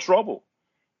able to watch Robbo.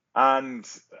 And,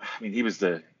 I mean, he was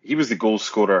the goal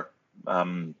scorer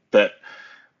that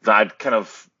I'd kind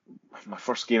of, my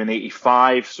first game in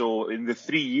 85. So in the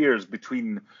 3 years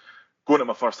between going to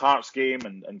my first Hearts game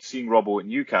and seeing Robbo at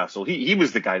Newcastle, he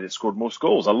was the guy that scored most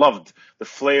goals. I loved the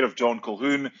flair of John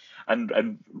Colquhoun,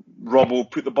 and Robbo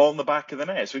put the ball in the back of the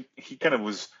net. So he kind of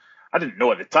was, I didn't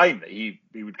know at the time that he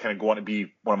would kind of go on to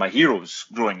be one of my heroes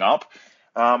growing up.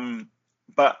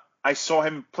 But I saw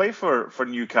him play for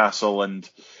Newcastle, and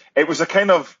it was a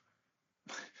kind of,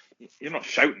 you're not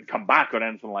shouting come back or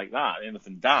anything like that,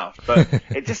 anything daft, but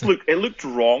it looked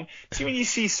wrong. See, when you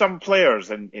see some players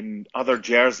in other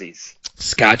jerseys,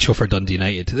 Scatchel for Dundee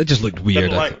United, that just looked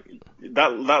weird.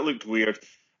 That looked weird.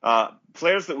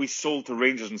 Players that we sold to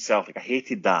Rangers and Celtic, I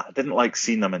hated that. I didn't like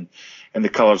seeing them in the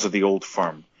colours of the old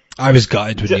firm. I was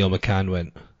gutted when Neil McCann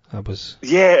went.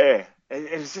 Yeah,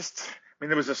 it was just, mean,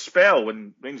 there was a spell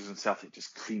when Rangers and Celtic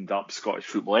just cleaned up Scottish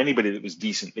football. Anybody that was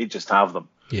decent, they'd just have them,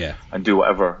 and do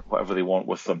whatever they want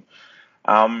with them.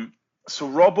 So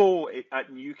Robbo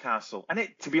at Newcastle, and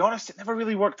to be honest, it never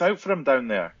really worked out for him down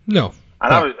there. No,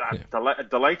 and I was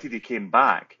delighted he came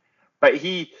back. But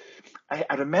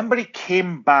I remember he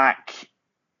came back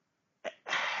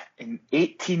in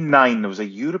 '89. There was a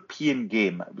European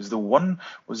game. It was the one.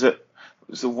 Was it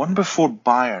the one before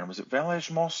Bayern? Was it Velej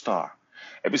Mostar?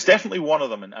 It was definitely one of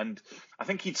them, and I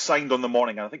think he'd signed on the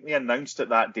morning, and I think they announced it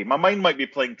that day. My mind might be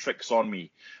playing tricks on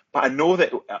me, but I know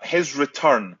that his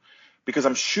return, because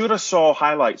I'm sure I saw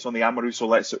highlights on the Amoruso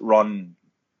Lets It Run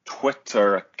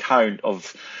Twitter account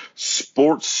of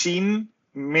Sports Scene,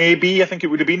 maybe, I think it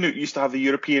would have been. It used to have the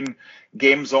European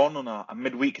games on a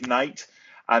midweek night,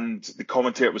 and the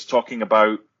commentator was talking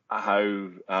about how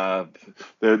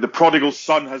the prodigal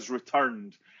son has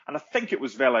returned, and I think it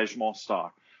was Velej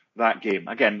Mostar. That game.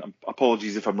 Again,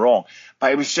 apologies if I'm wrong,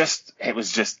 but it was just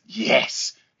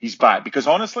yes, he's back. Because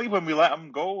honestly, when we let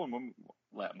him go,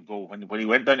 when he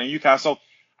went down to Newcastle,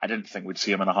 I didn't think we'd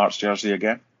see him in a Hearts jersey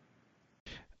again.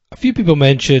 A few people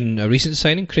mention a recent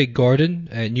signing, Craig Gordon.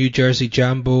 New Jersey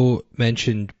Jambo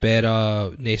mentioned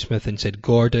Berra, Naismith, and said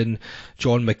Gordon.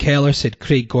 John McKellar said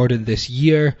Craig Gordon this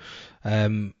year.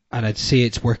 And I'd say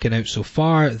it's working out so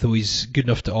far, though he's good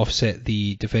enough to offset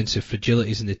the defensive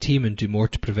fragilities in the team and do more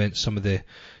to prevent some of the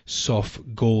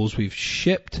soft goals we've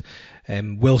shipped.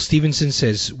 Will Stevenson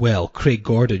says, well, Craig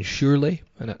Gordon, surely.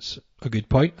 And that's a good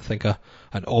point. I think an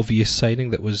obvious signing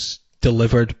that was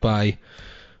delivered by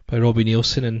Robbie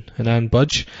Nielsen and Anne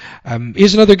Budge.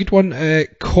 Here's another good one.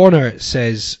 Connor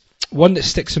says, one that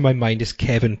sticks in my mind is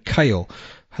Kevin Kyle.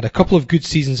 Had a couple of good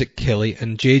seasons at Killie,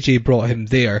 and JJ brought him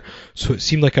there, so it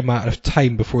seemed like a matter of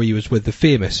time before he was with the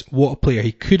famous. What a player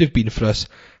he could have been for us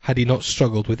had he not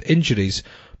struggled with injuries,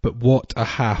 but what a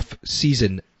half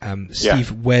season.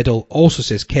 Steve Weddle also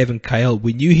says, Kevin Kyle,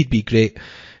 we knew he'd be great.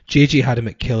 JJ had him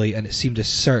at Killie, and it seemed a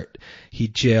cert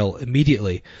he'd gel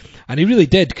immediately. And he really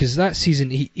did, because that season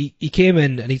he came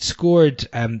in and he'd scored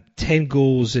 10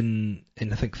 goals in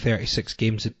I think 36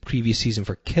 games the previous season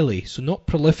for Killie, so not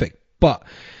prolific. But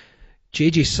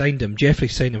JJ signed him, Jeffrey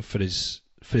signed him for his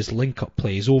link-up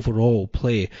play, his overall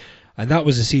play. And that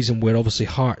was a season where obviously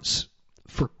Hearts,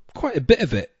 for quite a bit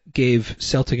of it, gave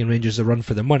Celtic and Rangers a run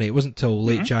for their money. It wasn't until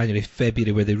late January,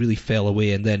 February where they really fell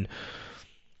away. And then,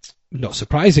 not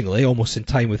surprisingly, almost in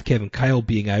time with Kevin Kyle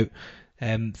being out,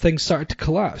 things started to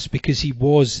collapse because he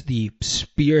was the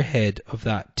spearhead of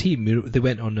that team. They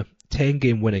went on a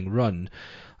 10-game winning run.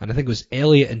 And I think it was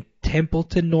Elliott and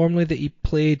Templeton normally that he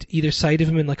played either side of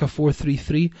him in like a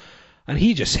 4-3-3. And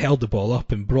he just held the ball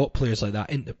up and brought players like that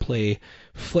into play,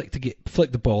 flicked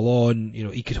the ball on. You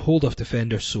know, he could hold off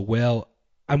defenders so well.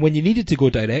 And when you needed to go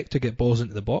direct to get balls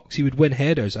into the box, he would win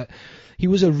headers. He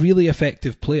was a really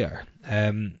effective player.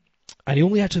 And he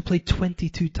only actually played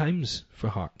 22 times for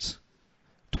Hearts.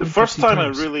 The first time I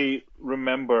really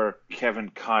remember Kevin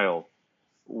Kyle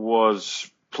was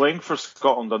playing for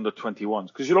Scotland under 21s,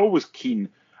 because you're always keen.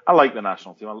 I like the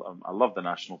national team. I love the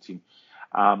national team.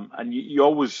 And you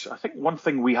always, I think one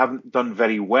thing we haven't done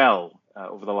very well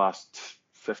over the last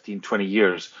 15, 20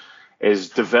 years is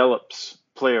develops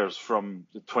players from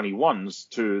the 21s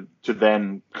to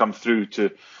then come through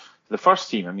to the first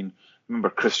team. I mean, remember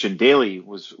Christian Daly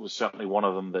was certainly one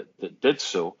of them that did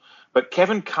so. But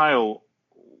Kevin Kyle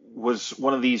was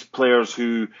one of these players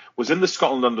who was in the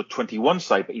Scotland under-21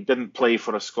 side, but he didn't play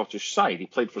for a Scottish side. He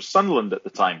played for Sunderland at the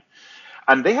time.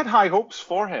 And they had high hopes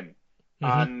for him.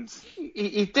 And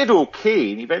he did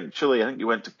okay. And eventually, I think he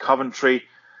went to Coventry.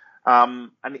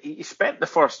 And he spent the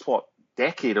first,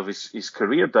 decade of his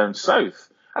career down south.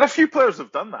 And a few players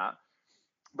have done that.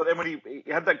 But then when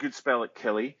he had that good spell at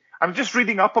Killie, I'm just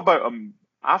reading up about him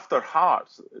after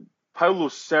Hearts. Paulo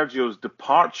Sergio's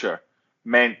departure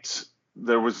meant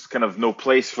there was kind of no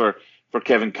place for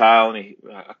Kevin Kyle, and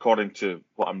according to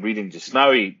what I'm reading just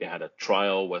now, he had a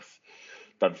trial with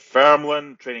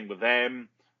Dunfermline, training with them,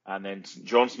 and then St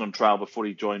Johnstone on trial before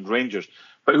he joined Rangers.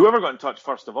 But whoever got in touch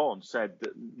first of all and said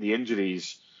that the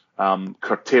injuries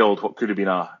curtailed what could have been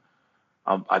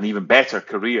an even better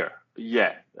career,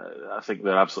 I think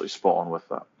they're absolutely spot on with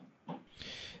that.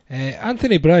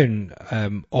 Anthony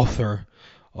Brown, author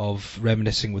of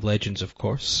Reminiscing with Legends, of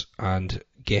course, and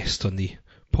guest on the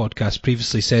podcast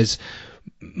previously, says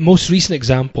most recent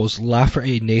examples,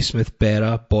 Lafferty, Naismith,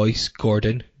 Berra, Boyce,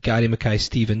 Gordon, Gary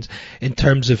Mackay-Stevens, in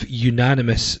terms of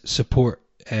unanimous support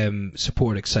and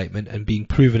excitement and being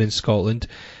proven in Scotland.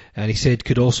 And he said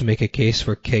could also make a case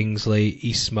for Kingsley,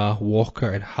 Isma,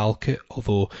 Walker and Halkett,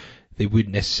 although they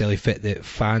wouldn't necessarily fit the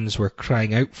fans were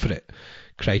crying out for it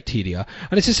criteria.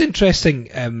 And it's just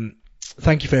interesting.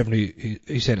 Thank you for everyone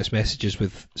who sent us messages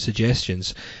with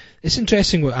suggestions. It's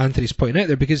interesting what Anthony's pointing out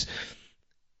there, because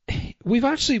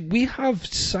we have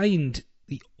signed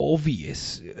the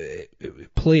obvious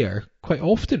player quite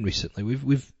often recently.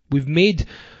 We've made,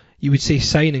 you would say,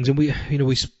 signings,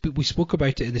 and we spoke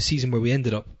about it in the season where we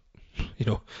ended up,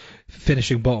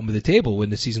 finishing bottom of the table when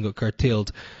the season got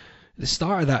curtailed. The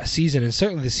start of that season, and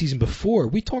certainly the season before,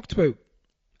 we talked about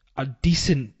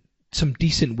some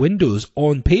decent windows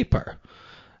on paper.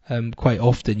 Quite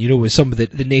often, with some of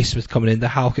the Naismith coming in, the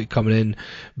Halkett coming in,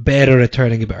 Berra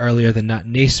returning a bit earlier than that,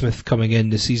 Naismith coming in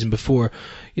the season before.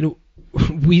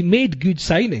 We made good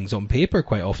signings on paper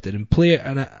quite often,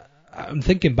 and I'm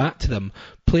thinking back to them,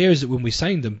 players that when we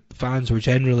signed them, fans were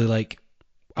generally like,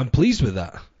 I'm pleased with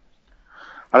that.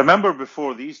 I remember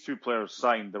before these two players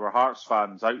signed, there were Hearts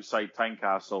fans outside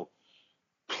Tynecastle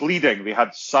pleading. They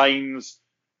had signs,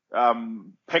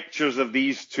 pictures of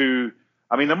these two.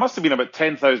 I mean, there must have been about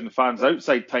 10,000 fans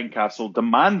outside Tynecastle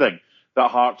demanding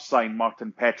that Hearts sign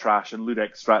Martin Petraš and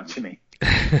Ludek Stracini.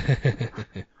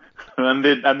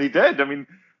 and they did. I mean,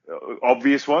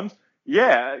 obvious ones.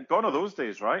 Yeah, gone are those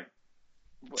days, right?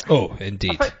 Oh,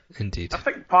 indeed. Indeed. I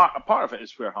think part of it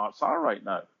is where Hearts are right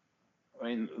now. I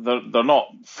mean, they're not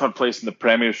third place in the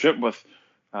Premiership with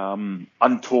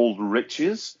untold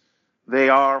riches. They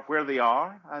are where they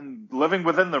are and living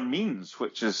within their means,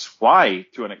 which is why,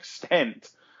 to an extent,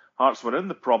 Hearts were in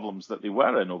the problems that they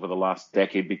were in over the last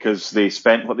decade, because they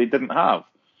spent what they didn't have.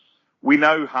 We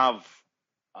now have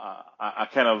a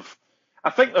kind of, I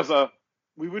think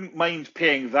we wouldn't mind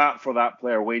paying that for that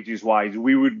player wages-wise.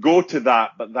 We would go to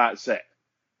that, but that's it.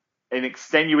 In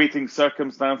extenuating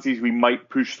circumstances, we might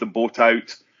push the boat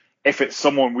out. If it's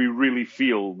someone we really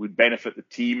feel would benefit the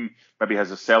team, maybe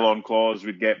has a sell-on clause,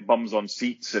 we'd get bums on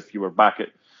seats if you were back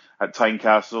at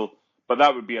Tynecastle. But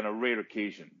that would be on a rare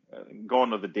occasion.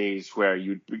 Gone are the days where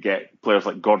you'd get players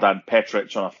like Gordan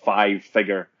Petric on a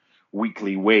 5-figure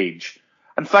weekly wage.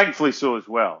 And thankfully so as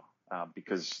well,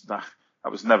 because that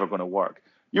was never going to work.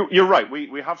 You're right.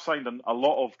 We have signed a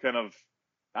lot of kind of,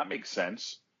 that makes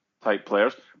sense, type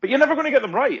players, but you're never going to get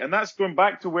them right, and that's going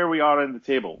back to where we are in the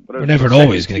table. But we're never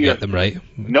always going to get them right.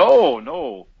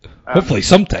 No. Hopefully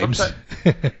sometimes.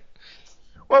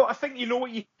 Well, I think you know what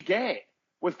you get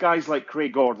with guys like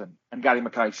Craig Gordon and Gary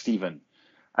Mackay-Steven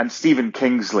and Stephen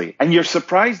Kingsley, and you're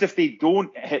surprised if they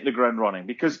don't hit the ground running,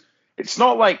 because it's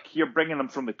not like you're bringing them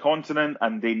from the continent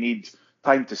and they need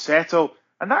time to settle.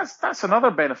 And that's another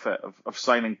benefit of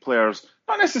signing players,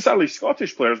 not necessarily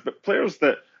Scottish players, but players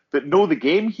that know the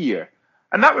game here.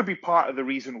 And that would be part of the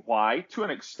reason why, to an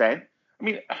extent, I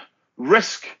mean,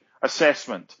 risk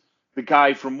assessment, the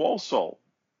guy from Walsall,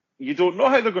 you don't know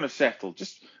how they're going to settle.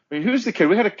 Who's the kid?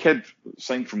 We had a kid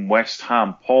signed from West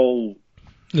Ham, Paul.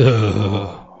 You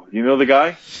know the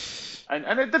guy?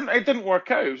 And it didn't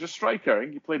work out. It was a striker. I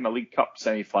think he played in a League Cup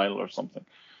semi-final or something.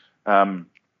 I mean,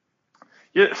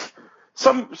 they're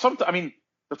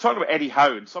talking about Eddie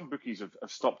Howe, and some bookies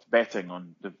have stopped betting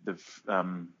on. They've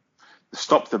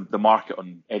stopped the market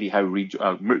on Eddie Howe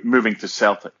moving to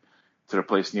Celtic to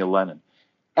replace Neil Lennon.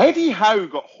 Eddie Howe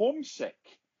got homesick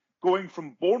going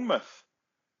from Bournemouth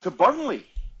to Burnley.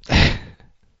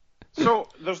 So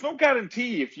there's no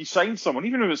guarantee if you sign someone,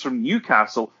 even if it's from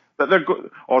Newcastle, that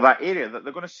or that area, that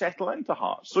they're going to settle into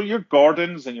Hearts. So your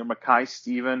Gordons and your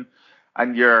Mackay-Steven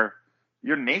and your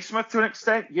Naismith, to an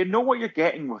extent, you know what you're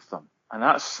getting with them. And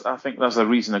I think that's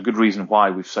a good reason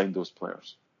why we've signed those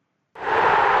players.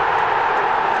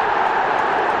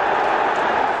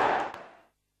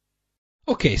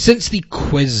 Okay, since the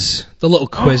little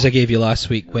quiz I gave you last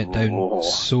week went down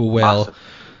so well.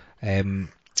 Ryan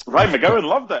McGowan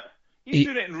loved it. He's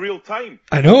doing it in real time.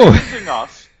 I know.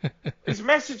 He's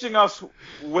messaging us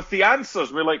with the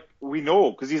answers. We're like, we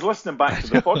know, because he's listening back to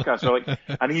the podcast. We're like,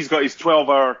 and he's got his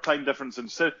 12-hour time difference.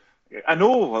 I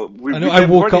know. I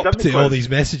woke up to all these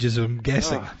messages. I'm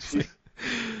guessing.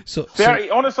 So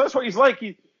 30. Honestly, that's what he's like.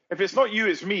 If it's not you,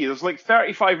 it's me. There's like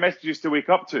 35 messages to wake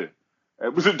up to.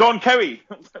 Was it Don Cowie?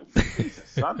 Jesus,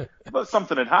 son. I thought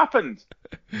something had happened.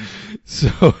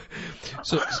 So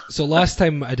last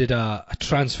time I did a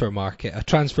transfer market, a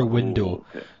transfer window.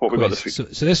 Okay. What we got this week? So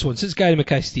this one, since Gary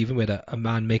Mackay-Steven, we had a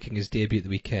man making his debut at the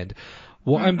weekend.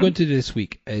 What I'm going to do this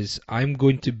week is I'm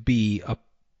going to be a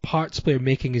Hearts player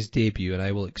making his debut, and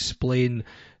I will explain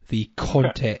the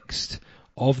context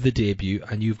of the debut,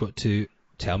 and you've got to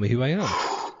tell me who I am.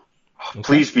 Okay.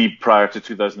 Please be prior to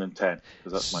 2010,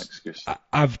 because that's my excuse.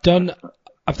 I've done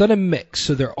a mix,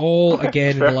 so they're all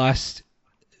again in the last.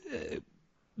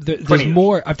 There's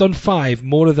more. I've done 5.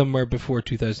 More of them were before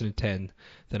 2010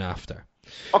 than after.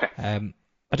 Okay.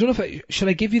 I don't know should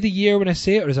I give you the year when I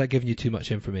say it, or is that giving you too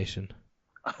much information?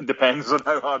 Depends on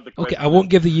how hard the question Okay, I won't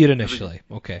give the year initially.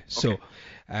 Okay, so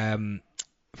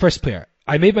first player.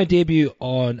 I made my debut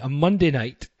on a Monday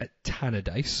night at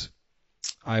Tannadice.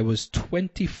 I was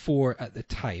 24 at the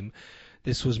time.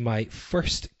 This was my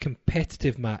first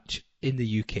competitive match in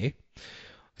the UK. I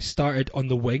started on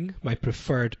the wing, my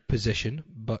preferred position,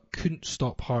 but couldn't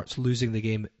stop Hearts losing the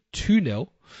game 2-0.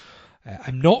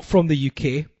 I'm not from the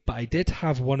UK, but I did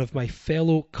have one of my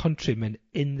fellow countrymen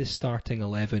in the starting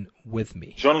 11 with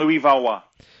me. Jean-Louis Valois.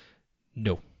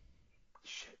 No.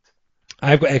 Shit.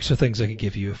 I've got extra things I could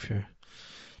give you if you're...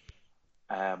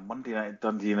 Monday night,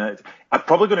 Dundee United. I'm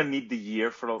probably going to need the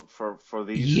year for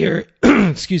these. Year,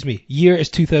 excuse me, year is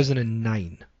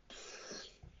 2009.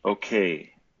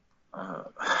 Okay.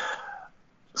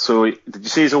 So, did you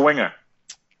say he's a winger?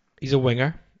 He's a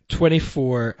winger.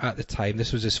 24 at the time.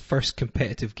 This was his first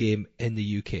competitive game in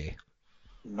the UK.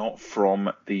 Not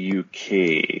from the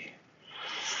UK.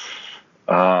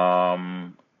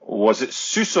 Was it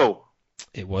Suso?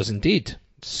 It was indeed.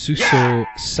 Suso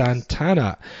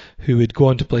Santana, who would go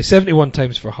on to play 71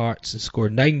 times for Hearts and score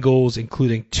 9 goals,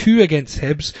 including 2 against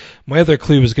Hibs. My other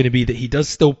clue was going to be that he does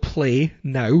still play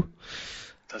now.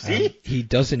 Does he? He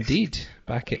does indeed.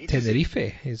 Back at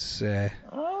Tenerife. That's a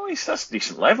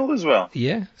decent level as well.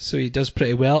 Yeah, so he does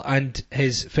pretty well. And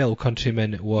his fellow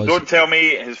countryman was... Don't tell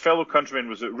me his fellow countryman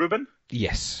was it Ruben?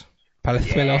 Yes.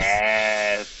 Palazuelos.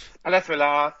 Yes.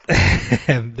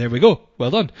 Palazuelos. There we go.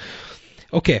 Well done.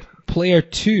 Okay, player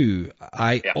 2.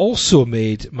 I also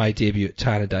made my debut at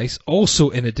Tannadice, also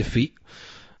in a defeat.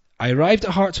 I arrived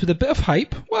at Hearts with a bit of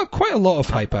hype. Well, quite a lot of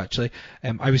hype, actually.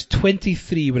 I was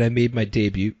 23 when I made my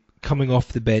debut, coming off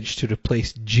the bench to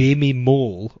replace Jamie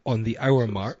Mole on the hour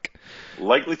mark.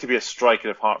 Likely to be a striker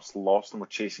if Hearts lost and were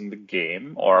chasing the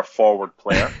game, or a forward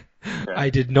player. Okay. I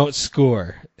did not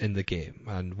score in the game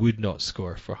and would not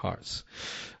score for Hearts.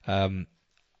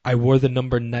 I wore the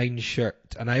number 9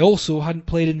 shirt, and I also hadn't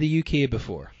played in the UK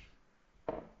before.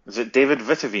 Is it David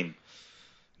Vitavine?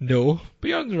 No, but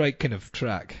you're on the right kind of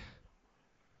track.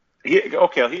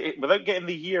 Without getting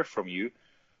the year from you,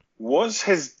 was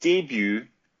his debut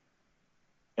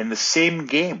in the same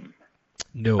game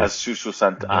as Suso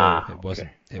Santana? No, it wasn't.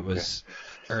 Okay. It was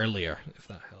earlier, if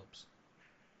that helps.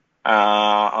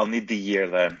 I'll need the year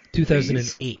then.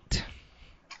 2008. Please.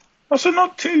 Oh, so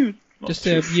not too... Just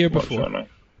a year before.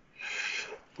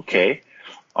 Okay.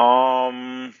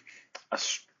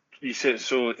 You said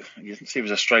so. You didn't say he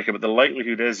was a striker, but the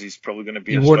likelihood is he's probably going to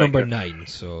be. He a wore striker. number 9,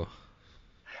 so.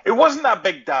 It wasn't that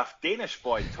big daft Danish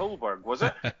boy, Tulberg, was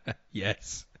it?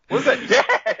 Yes. Was it?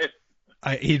 Yes.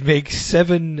 He'd make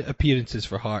 7 appearances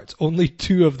for Hearts. Only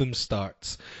 2 of them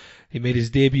starts. He made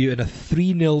his debut in a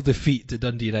 3-0 defeat to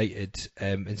Dundee United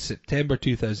in September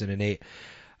 2008.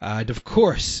 And of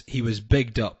course, he was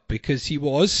bigged up because he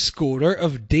was scorer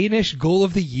of Danish Goal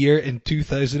of the Year in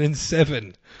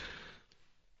 2007.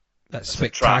 That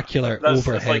spectacular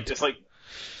overhead. It's like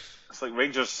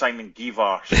Rangers signing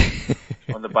Givars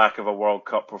on the back of a World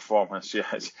Cup performance. Yeah,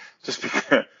 it's just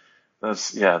because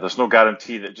there's no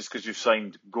guarantee that just because you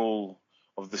signed Goal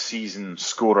of the Season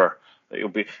scorer that you'll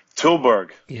be Tulberg.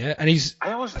 Yeah, and I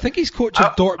think he's coaching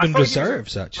Dortmund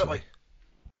reserves actually.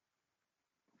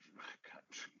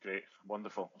 Great,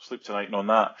 wonderful. I'll sleep tonight on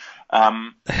that.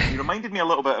 He reminded me a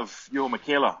little bit of Yo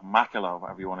Makela,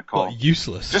 whatever you want to call him.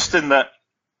 Useless. Just in that,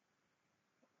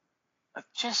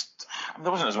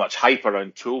 there wasn't as much hype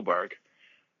around Tulberg,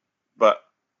 but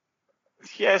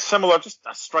yeah, similar. Just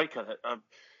a striker,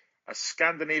 a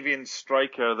Scandinavian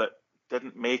striker that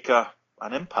didn't make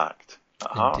an impact at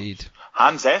Hearts. Indeed.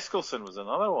 Hans Eskilsson was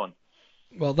another one.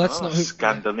 Well, that's not who...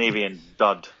 Scandinavian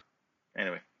dud.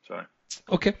 Anyway, sorry.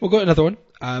 Okay, we'll go to another one.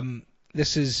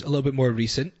 This is a little bit more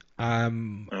recent.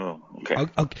 Okay.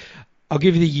 I'll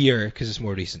give you the year because it's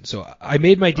more recent. So I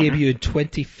made my debut in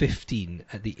 2015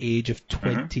 at the age of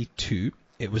 22.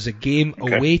 It was a game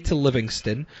away to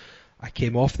Livingston. I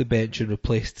came off the bench and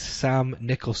replaced Sam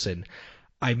Nicholson.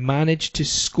 I managed to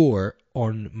score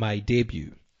on my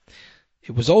debut.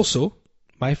 It was also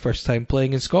my first time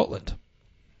playing in Scotland.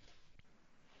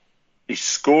 He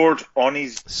scored on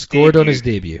his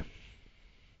debut.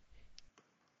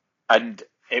 And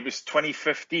it was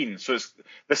 2015, so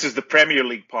this is the Premier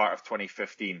League part of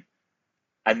 2015,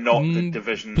 and not the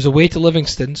division. It was away to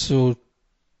Livingston, so...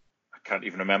 I can't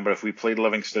even remember if we played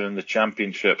Livingston in the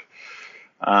Championship.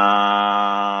 Was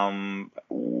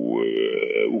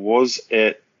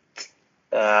it...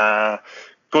 go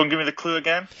and give me the clue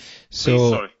again. So, please,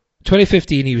 sorry.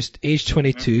 2015, he was age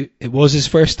 22. It was his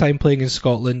first time playing in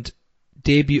Scotland.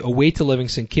 Debut away to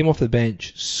Livingston, came off the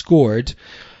bench, scored.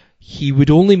 he would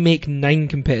only make 9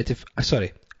 competitive...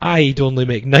 sorry, I'd only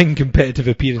make 9 competitive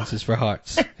appearances for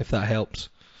Hearts, if that helps.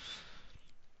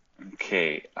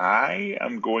 Okay, I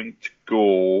am going to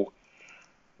go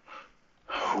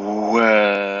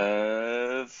with...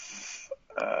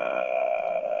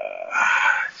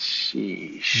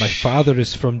 sheesh. My father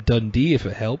is from Dundee, if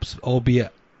it helps,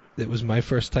 albeit it was my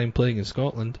first time playing in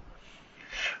Scotland.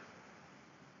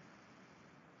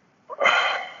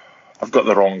 I've got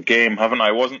the wrong game, haven't I?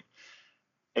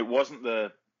 It wasn't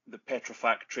the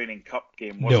Petrofac Training Cup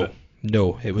game, was it?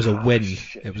 No, it was a win.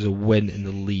 Shit. It was a win in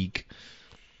the league.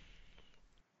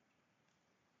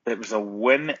 It was a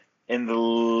win in the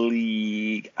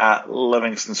league at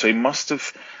Livingston, so that must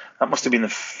have been in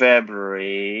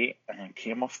February, and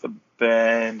came off the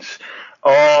bench.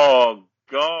 Oh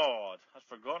God, I'd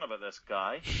forgotten about this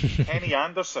guy, Kenny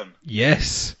Anderson.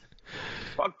 Yes.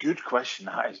 What a good question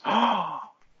that is. Oh,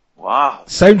 wow.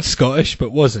 Sounds Scottish,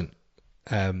 but wasn't.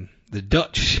 The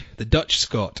Dutch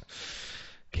Scot,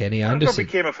 Kenny Anderson.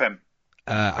 What became of him?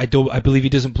 I believe he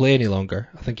doesn't play any longer.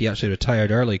 I think he actually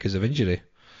retired early because of injury.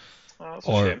 Oh, that's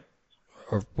a shame.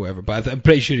 Or whatever. But I'm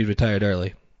pretty sure he retired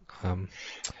early.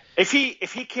 If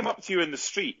he came up to you in the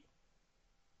street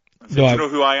and said, No, "Do you know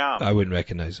who I am?" I wouldn't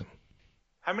recognise him.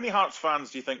 How many Hearts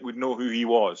fans do you think would know who he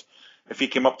was if he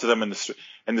came up to them in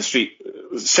the street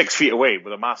 6 feet away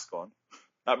with a mask on?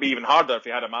 That'd be even harder if he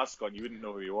had a mask on. You wouldn't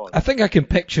know who he was. I think I can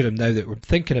picture him now that we're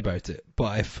thinking about it.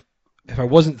 But if I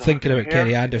wasn't thinking about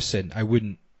Kenny Anderson, I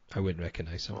wouldn't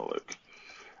recognise him. Oh, look,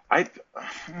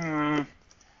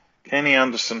 Kenny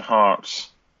Anderson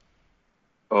Hearts.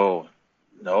 Oh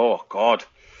no, God,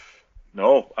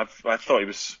 no! I thought he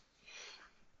was.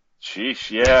 Sheesh,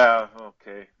 yeah,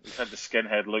 okay. He had the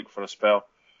skinhead look for a spell.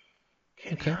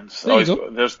 Kenny Okay, Anderson. there you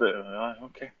go. There's the.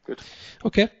 Okay, good.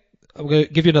 Okay, I'm going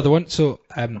to give you another one. So,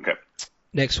 Okay.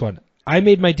 Next one. I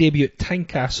made my debut at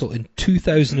Tynecastle in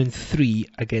 2003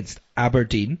 against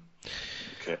Aberdeen.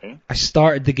 Okay. I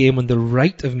started the game on the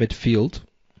right of midfield.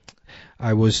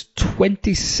 I was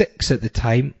 26 at the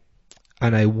time,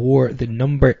 and I wore the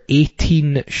number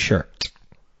 18 shirt.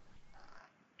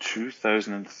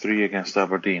 2003 against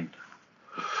Aberdeen.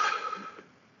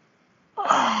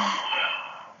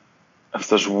 If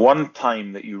there's one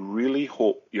time that you really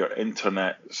hope your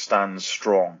internet stands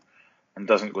strong and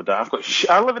doesn't go down,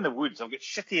 I live in the woods. I've got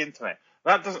shitty internet.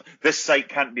 This site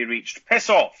can't be reached. Piss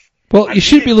off. Well, you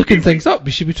should be looking things up.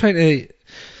 You should be trying to.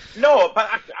 No, but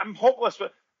I'm hopeless.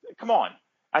 But come on,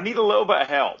 I need a little bit of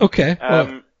help. Okay.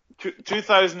 Well,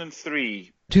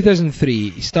 2003. 2003.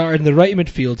 He started in the right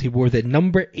midfield. He wore the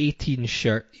number 18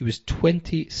 shirt. He was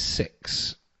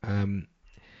 26.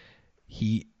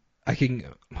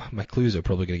 My clues are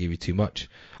probably going to give you too much.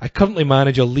 I currently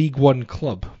manage a League One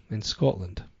club in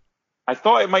Scotland. I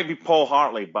thought it might be Paul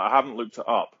Hartley, but I haven't looked it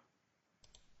up.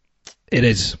 It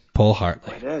is Paul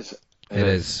Hartley. It is. It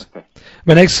is. Okay.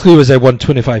 My next clue is I won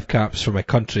 25 caps for my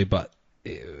country, but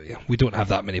we don't have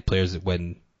that many players that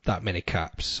win that many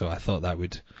caps, so I thought that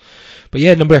would. But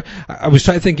yeah, I was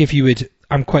trying to think if you would.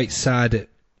 I'm quite sad at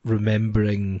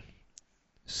remembering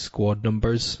squad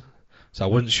numbers, so I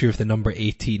wasn't sure if the number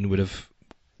 18 would have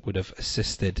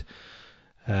assisted.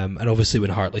 And obviously,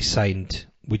 when Hartley signed,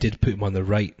 we did put him on the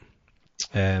right.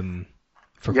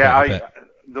 For quite a bit.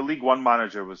 The League One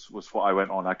manager was what I went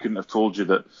on. I couldn't have told you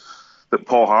that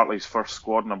Paul Hartley's first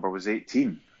squad number was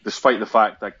 18, despite the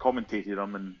fact I commentated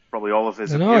him and probably all of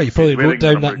his. I know, you probably wrote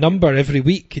down that number every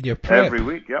week in your prep. Every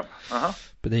week, yep. But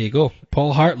there you go.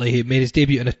 Paul Hartley, he made his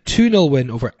debut in a 2-0 win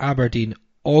over Aberdeen,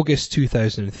 August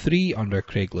 2003, under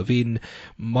Craig Levein.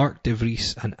 Mark De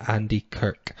Vries and Andy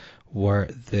Kirk were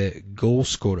the goal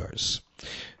scorers.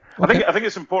 Okay. I think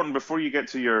it's important before you get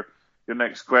to your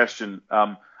next question.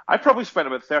 I probably spent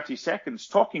about 30 seconds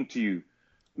talking to you,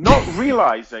 not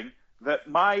realising that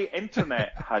my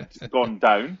internet had gone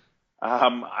down,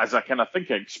 as I kind of think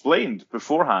I explained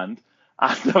beforehand.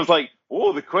 And I was like,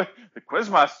 oh, the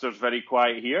Quizmaster's very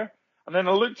quiet here. And then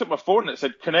I looked at my phone and it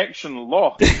said connection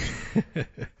lost.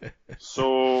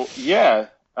 So, yeah.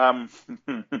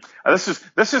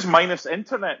 This is minus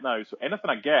internet now, so anything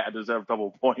I get, I deserve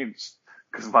double points.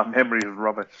 Because my memory is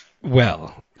rubbish.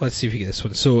 Well, let's see if you get this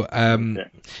one. So, Okay.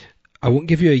 I won't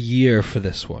give you a year for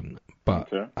this one, but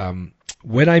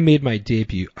when I made my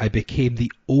debut, I became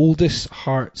the oldest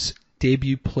Hearts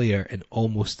debut player in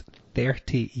almost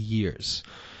 30 years.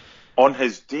 On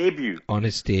his debut? On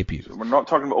his debut. So we're not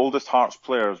talking about oldest Hearts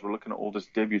players, we're looking at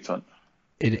oldest debutant.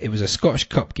 It was a Scottish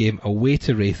Cup game away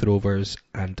to Raith Rovers,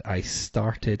 and I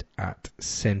started at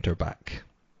centre-back.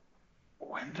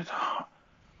 When did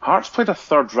Hearts played a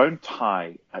third round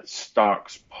tie at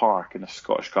Starks Park in the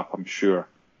Scottish Cup, I'm sure.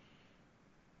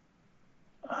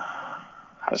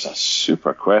 That's a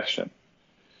super question.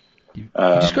 You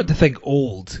just got to think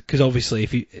old, because obviously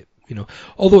if you know,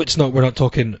 although we're not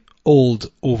talking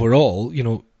old overall, you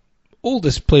know,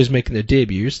 oldest players making their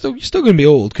debut, you're still going to be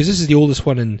old, because this is the oldest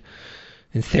one in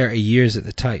 30 years at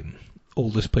the time.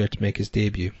 Oldest player to make his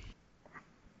debut.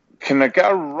 Can I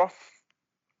get a rough?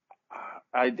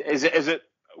 Is it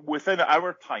within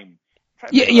our time?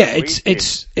 Yeah.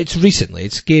 It's recently.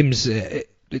 It's games.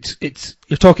 It's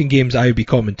you're talking games I would be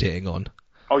commentating on.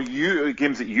 Oh,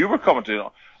 games that you were commentating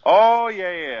on. Oh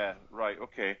yeah. Right.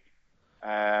 Okay.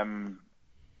 I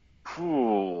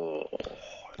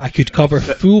could cover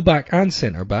fullback and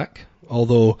centre back,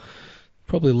 although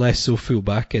probably less so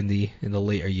fullback in the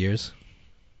later years.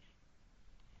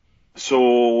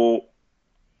 So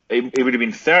it would have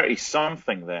been 30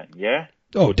 something then, yeah?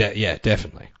 Oh, yeah,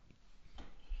 definitely.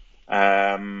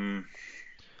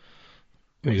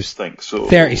 Just think so.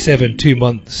 37, 2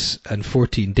 months and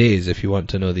 14 days, if you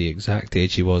want to know the exact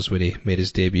age he was when he made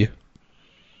his debut.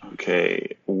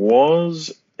 Okay,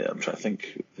 I'm trying to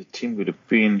think. The team would have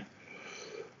been.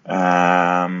 Do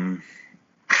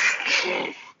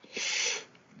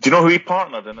you know who he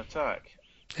partnered in attack?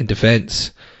 In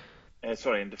defence.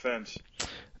 In defence.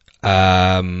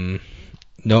 Not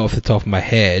off the top of my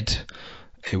head.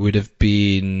 It would have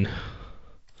been.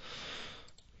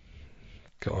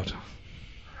 God.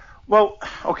 Well,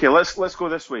 okay, let's go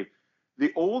this way.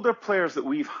 The older players that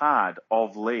we've had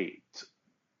of late,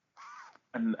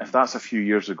 and if that's a few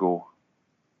years ago,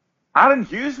 Aaron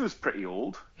Hughes was pretty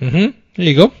old. There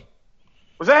you go.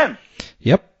 Was that him?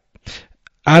 Yep.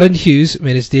 Aaron Hughes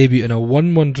made his debut in a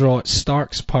 1-1 draw at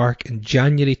Starks Park in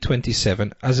January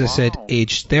 27. As I said,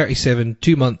 aged 37,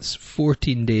 2 months,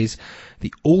 14 days.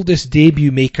 The oldest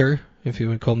debut maker, if you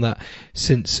would call him that,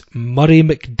 since Murray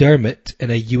McDermott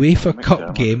in a UEFA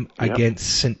Cup game against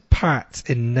St. Pat's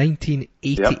in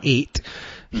 1988.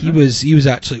 Yep. He was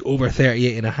actually over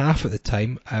 38 and a half at the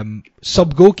time.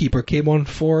 Sub goalkeeper came on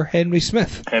for Henry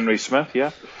Smith. Henry Smith,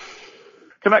 yeah.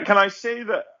 Can I say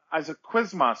that as a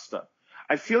quizmaster,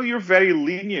 I feel you're very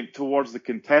lenient towards the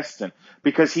contestant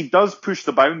because he does push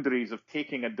the boundaries of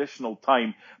taking additional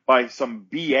time by some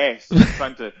BS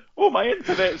trying to, my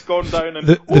internet's gone down and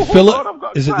I've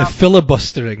got Is it the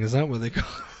filibustering? Is that what they call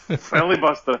it?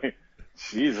 Filibustering.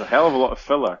 Jeez, a hell of a lot of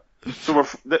filler. So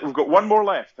we've got one more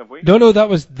left, have we? No, that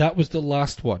was the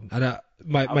last one. And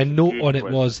my note on it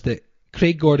was that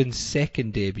Craig Gordon's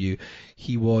second debut,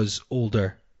 he was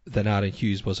older than Aaron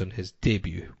Hughes was on his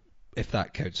debut, if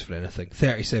that counts for anything.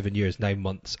 37 years, 9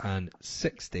 months and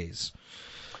 6 days.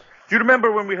 Do you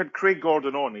remember when we had Craig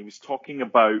Gordon on, he was talking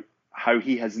about how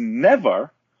he has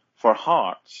never, for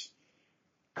Hearts,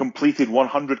 completed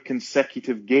 100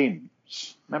 consecutive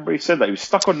games? Remember he said that? He was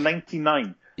stuck on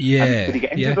 99. Yeah. Did he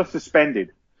get injured or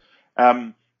suspended?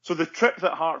 So the trip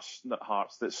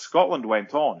that Scotland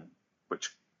went on, which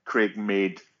Craig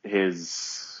made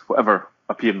his whatever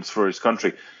appearance for his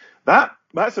country,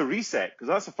 that's a reset because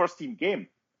that's a first team game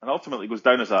and ultimately goes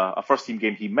down as a first team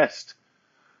game he missed.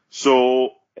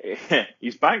 So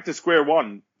he's back to square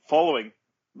one following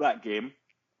that game.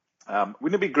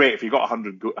 Wouldn't it be great if he got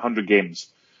 100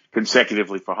 games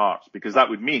consecutively for Hearts? Because that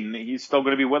would mean he's still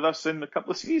going to be with us in a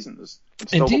couple of seasons and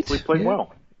still hopefully playing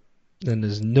well. Then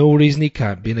there's no reason he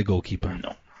can't be a goalkeeper.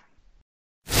 No.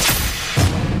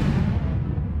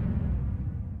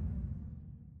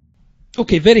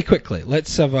 Okay, very quickly,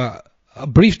 let's have a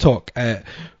brief talk.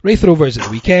 Raith Rovers at the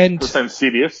weekend. That sounds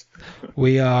serious.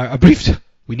 We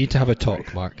need to have a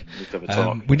talk, Mark. We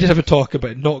need to have a talk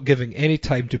about not giving any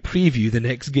time to preview the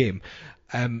next game.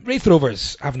 Raith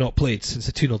Rovers have not played since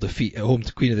the 2-0 defeat at home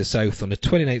to Queen of the South on the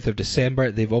 29th of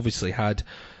December. They've obviously had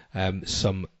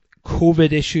some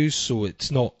COVID issues, so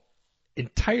it's not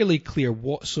entirely clear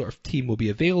what sort of team will be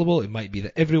available. It might be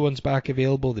that everyone's back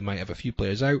available. They might have a few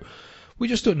players out. We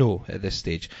just don't know at this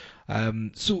stage.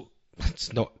 So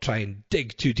let's not try and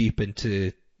dig too deep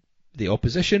into the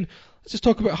opposition. Let's just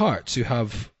talk about Hearts, who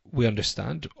have, we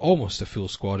understand, almost a full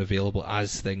squad available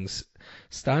as things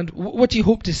stand. What do you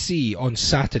hope to see on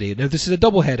Saturday? Now, this is a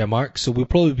double-header, Mark, so we'll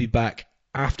probably be back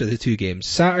after the two games.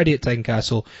 Saturday at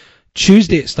Tynecastle,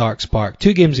 Tuesday at Starks Park,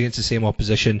 2 games against the same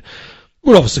opposition.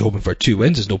 We're obviously hoping for 2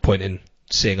 wins. There's no point in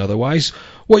saying otherwise.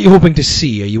 What are you hoping to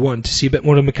see? Are you wanting to see a bit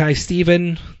more of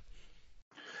Mackay-Steven?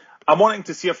 I'm wanting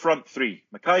to see a front three.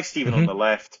 Mackay-Steven on the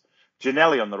left,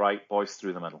 Ginnelly on the right, Boyce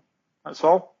through the middle. That's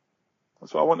all.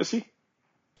 That's what I want to see.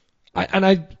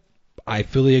 I I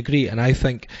fully agree, and I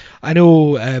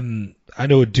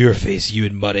know Doorface,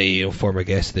 Ewan Murray, former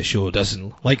guest of the show,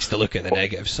 likes to look at the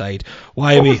negative side.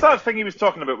 What was that thing he was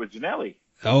talking about with Ginnelly?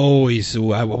 Oh,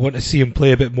 I want to see him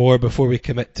play a bit more before we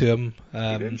commit to him.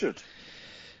 He's injured.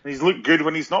 He's looked good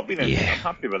when he's not been injured. Yeah. I'm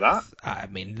happy with that. I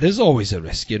mean, there's always a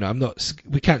risk,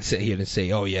 we can't sit here and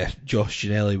say, oh yeah, Josh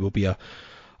Ginnelly will be a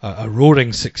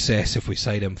roaring success if we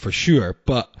sign him for sure.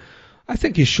 But I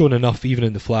think he's shown enough, even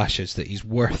in the flashes, that he's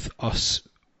worth us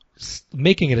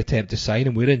making an attempt to sign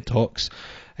him. We're in talks.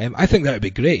 I think that would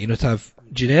be great, to have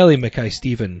Ginnelly,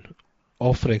 Mackay-Steven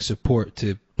offering support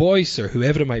to Boyce or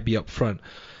whoever it might be up front.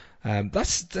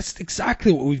 That's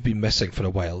exactly what we've been missing for a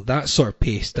while. That sort of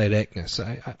pace, directness.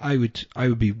 I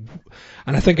would be,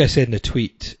 and I think I said in a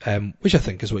tweet, which I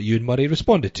think is what you and Murray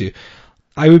responded to.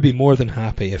 I would be more than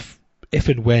happy if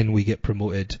and when we get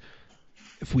promoted,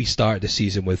 if we start the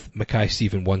season with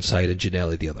Mackay-Steven one side and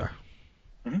Ginnelly the other.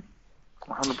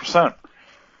 100%.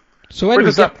 So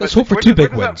anyway, let's hope for two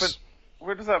big wins.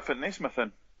 Where does that fit Naismith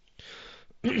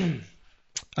in?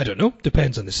 I don't know.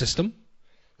 Depends on the system.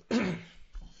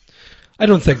 I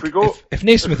don't think if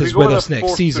Naismith is with us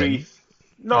next season.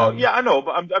 No, yeah, I know,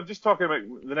 but I'm just talking about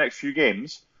the next few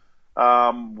games.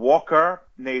 Walker,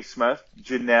 Naismith,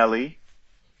 Ginnelly,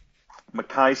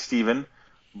 Mackay-Steven,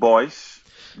 Boyce,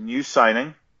 new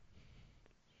signing.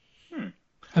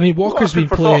 I mean, Walker's been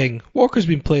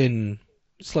playing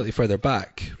slightly further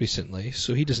back recently,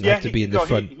 so he doesn't have to be in the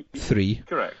front three.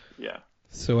 Correct. Yeah.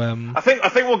 So I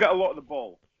think we'll get a lot of the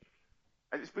ball.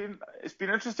 It's been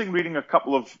interesting reading a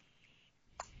couple of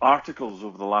articles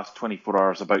over the last 24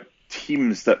 hours about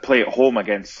teams that play at home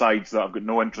against sides that have got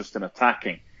no interest in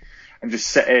attacking and just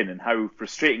sit in, and how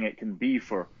frustrating it can be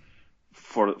for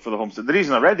the home side. The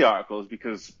reason I read the article is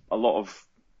because a lot of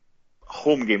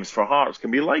home games for Hearts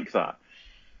can be like that.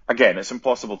 Again, it's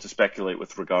impossible to speculate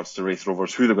with regards to Raith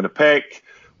Rovers, who they're going to pick,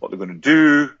 what they're going to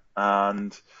do,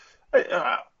 and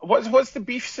what's the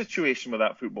beef situation with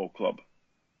that football club?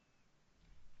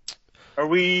 Are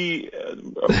we're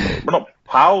not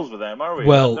pals with them, are we?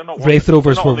 Well, Raith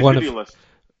Rovers were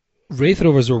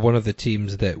one of the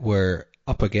teams that were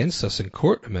up against us in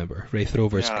court. Remember, Raith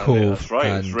Rovers, Cove, that's right.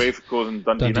 and it's Raith, Cove, and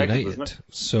Dundee United, wasn't it?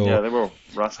 So yeah, they were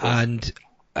rascals. And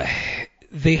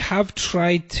they have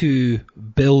tried to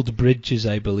build bridges,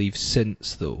 I believe,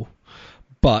 since though,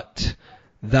 but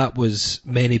that was,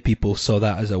 many people saw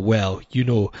that as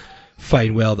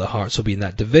fine well that Hearts will be in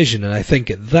that division, and I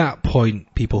think at that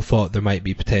point people thought there might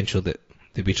be potential that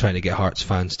they'd be trying to get Hearts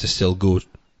fans to still go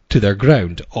to their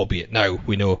ground, albeit now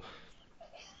we know it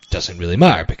doesn't really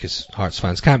matter because Hearts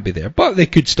fans can't be there, but they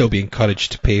could still be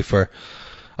encouraged to pay for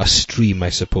a stream,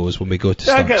 I suppose, when we go to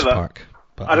Starks Park.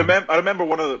 But, I remember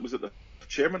one of was it the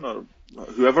chairman or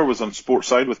whoever was on sports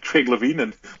side with Craig Levine,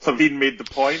 and Levine made the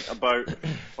point about,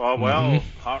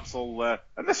 Hearts will,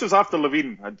 and this was after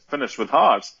Levine had finished with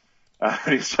Hearts.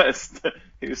 He was trying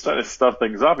to stir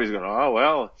things up. He's going,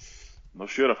 I'm not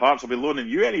sure if Hearts will be loaning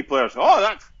you any players. Oh,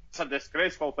 that's a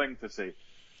disgraceful thing to say.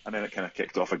 And then it kind of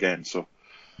kicked off again. So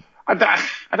I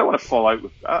don't want to fall out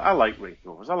with. I like Raith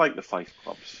Rovers. I like the Fife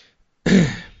clubs.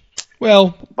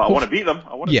 Well, but I want to beat them.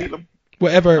 I want to beat them.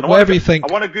 Whatever you think.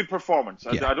 I want a good performance.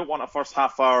 Yeah. I don't want a first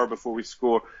half hour before we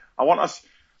score. I want us.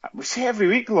 We say every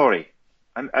week, Laurie,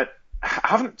 and I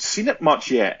haven't seen it much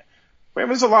yet. When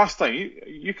was the last time,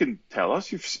 you can tell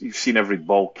us, you've seen every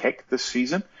ball kicked this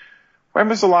season. When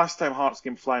was the last time Hearts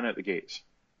came flying out the gates?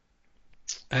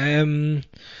 Well,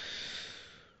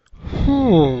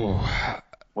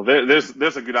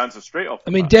 there's a good answer straight off.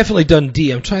 I mean, definitely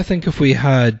Dundee. I'm trying to think if we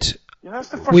had... Yeah, that's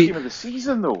the first game of the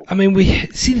season, though. I mean, we were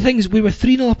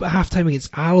 3-0 up at half-time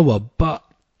against Alloa, but...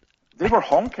 They were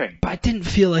honking. But I didn't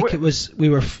feel like we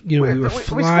were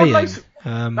flying.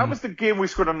 That was the game we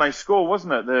scored a nice goal,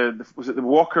 wasn't it? Was it the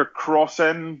Walker cross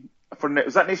in for?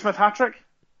 Was that Naismith hat-trick?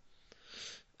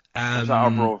 Was that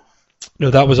Arbroath? No,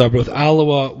 that was Arbroath.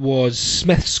 Alloa was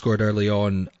Smith scored early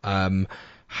on.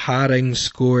 Haring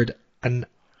scored an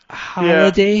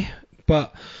Halliday,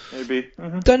 but maybe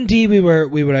Dundee we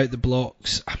were out the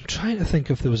blocks. I'm trying to think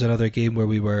if there was another game where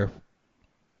we were.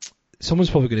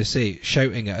 Someone's probably going to say,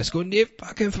 shouting at us, going, "You've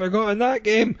fucking forgotten that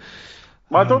game."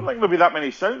 Well, I don't think there'll be that many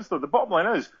shouts, though. The bottom line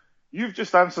is, you've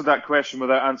just answered that question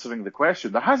without answering the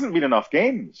question. There hasn't been enough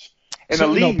games in a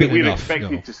league that we're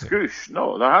expected to scoosh.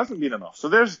 No, there hasn't been enough. So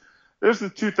there's the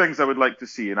two things I would like to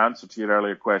see in answer to your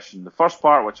earlier question. The first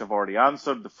part, which I've already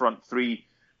answered, the front three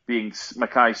being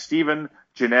Mackay-Steven,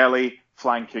 Ginnelly,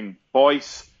 flanking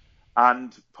Boyce,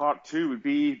 and part two would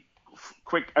be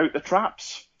quick out the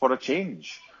traps for a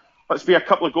change. Let's be a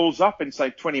couple of goals up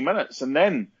inside 20 minutes, and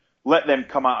then let them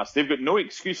come at us. They've got no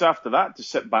excuse after that to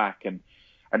sit back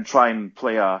and try and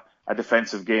play a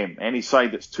defensive game. Any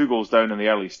side that's 2 goals down in the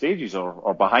early stages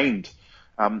or behind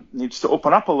needs to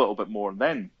open up a little bit more, and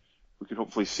then we could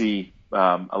hopefully see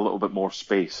a little bit more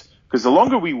space. Because the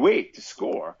longer we wait to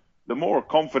score, the more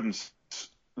confidence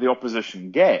the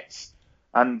opposition gets,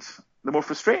 and the more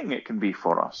frustrating it can be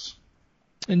for us.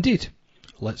 Indeed.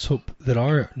 Let's hope there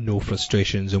are no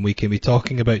frustrations and we can be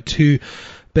talking about 2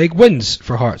 big wins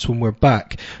for Hearts when we're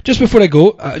back. Just before I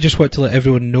go, I just want to let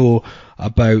everyone know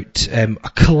about a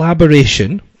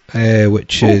collaboration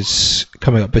which is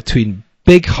coming up between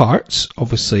Big Hearts,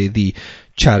 obviously the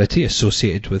charity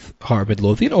associated with Heart of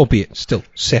Midlothian, albeit still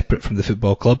separate from the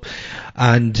football club,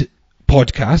 and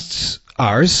podcasts,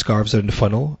 ours, Scarves Around the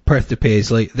Funnel, Perth to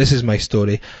Paisley, This Is My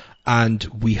Story, and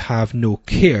We Have No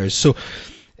Cares. So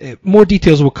more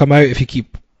details will come out if you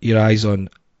keep your eyes on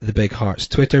the Big Hearts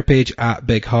Twitter page, at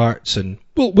Big Hearts, and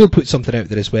we'll put something out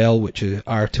there as well, which is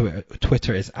our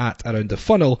Twitter is at Around the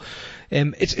Funnel.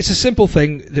 It's a simple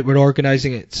thing that we're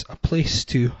organising. It's a place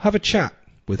to have a chat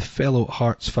with fellow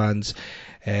Hearts fans,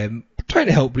 trying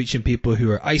to help reaching people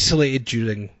who are isolated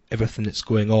during everything that's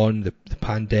going on, the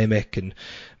pandemic, and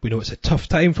we know it's a tough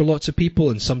time for lots of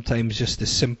people, and sometimes just the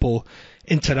simple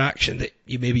interaction that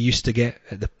you maybe used to get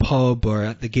at the pub or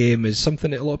at the game is something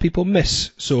that a lot of people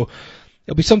miss. So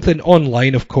it'll be something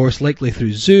online, of course, likely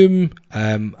through Zoom,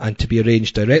 and to be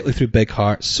arranged directly through Big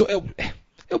Hearts. So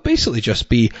it'll basically just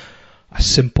be a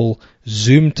simple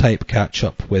Zoom type catch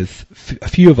up with a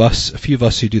few of us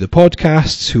who do the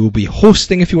podcasts, who will be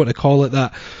hosting, if you want to call it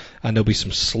that, and there'll be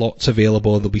some slots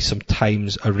available, there'll be some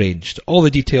times arranged. All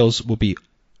the details will be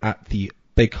at the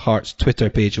Big Hearts Twitter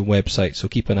page and website, so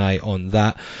keep an eye on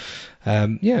that.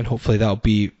 And hopefully that'll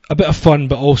be a bit of fun,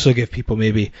 but also give people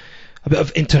maybe a bit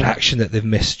of interaction that they've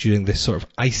missed during this sort of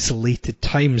isolated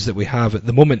times that we have at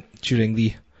the moment during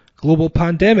the global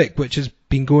pandemic, which has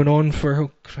been going on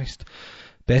for,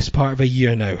 best part of a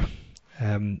year now.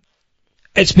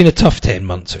 It's been a tough 10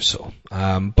 months or so,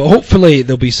 but hopefully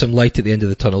there'll be some light at the end of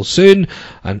the tunnel soon,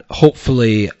 and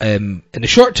hopefully in the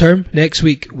short term, next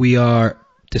week, we are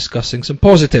discussing some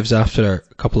positives after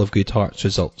a couple of good Hearts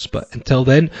results. But until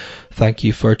then, thank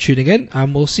you for tuning in,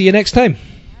 and we'll see you next time.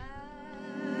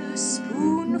 A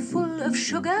spoonful of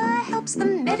sugar helps the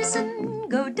medicine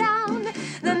go down,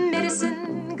 the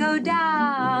medicine go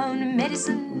down,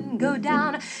 medicine go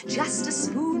down. Just a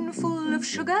spoonful of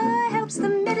sugar helps the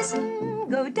medicine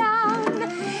go down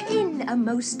in a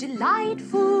most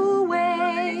delightful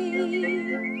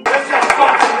way.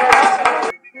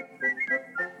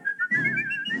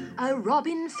 A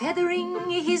robin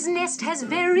feathering his nest has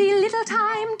very little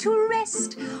time to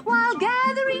rest while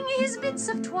gathering his bits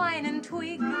of twine and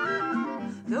twig.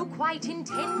 Though quite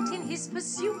intent in his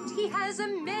pursuit, he has a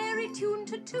merry tune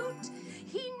to toot.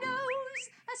 He knows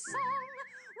a song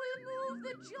will move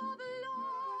the job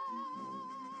along.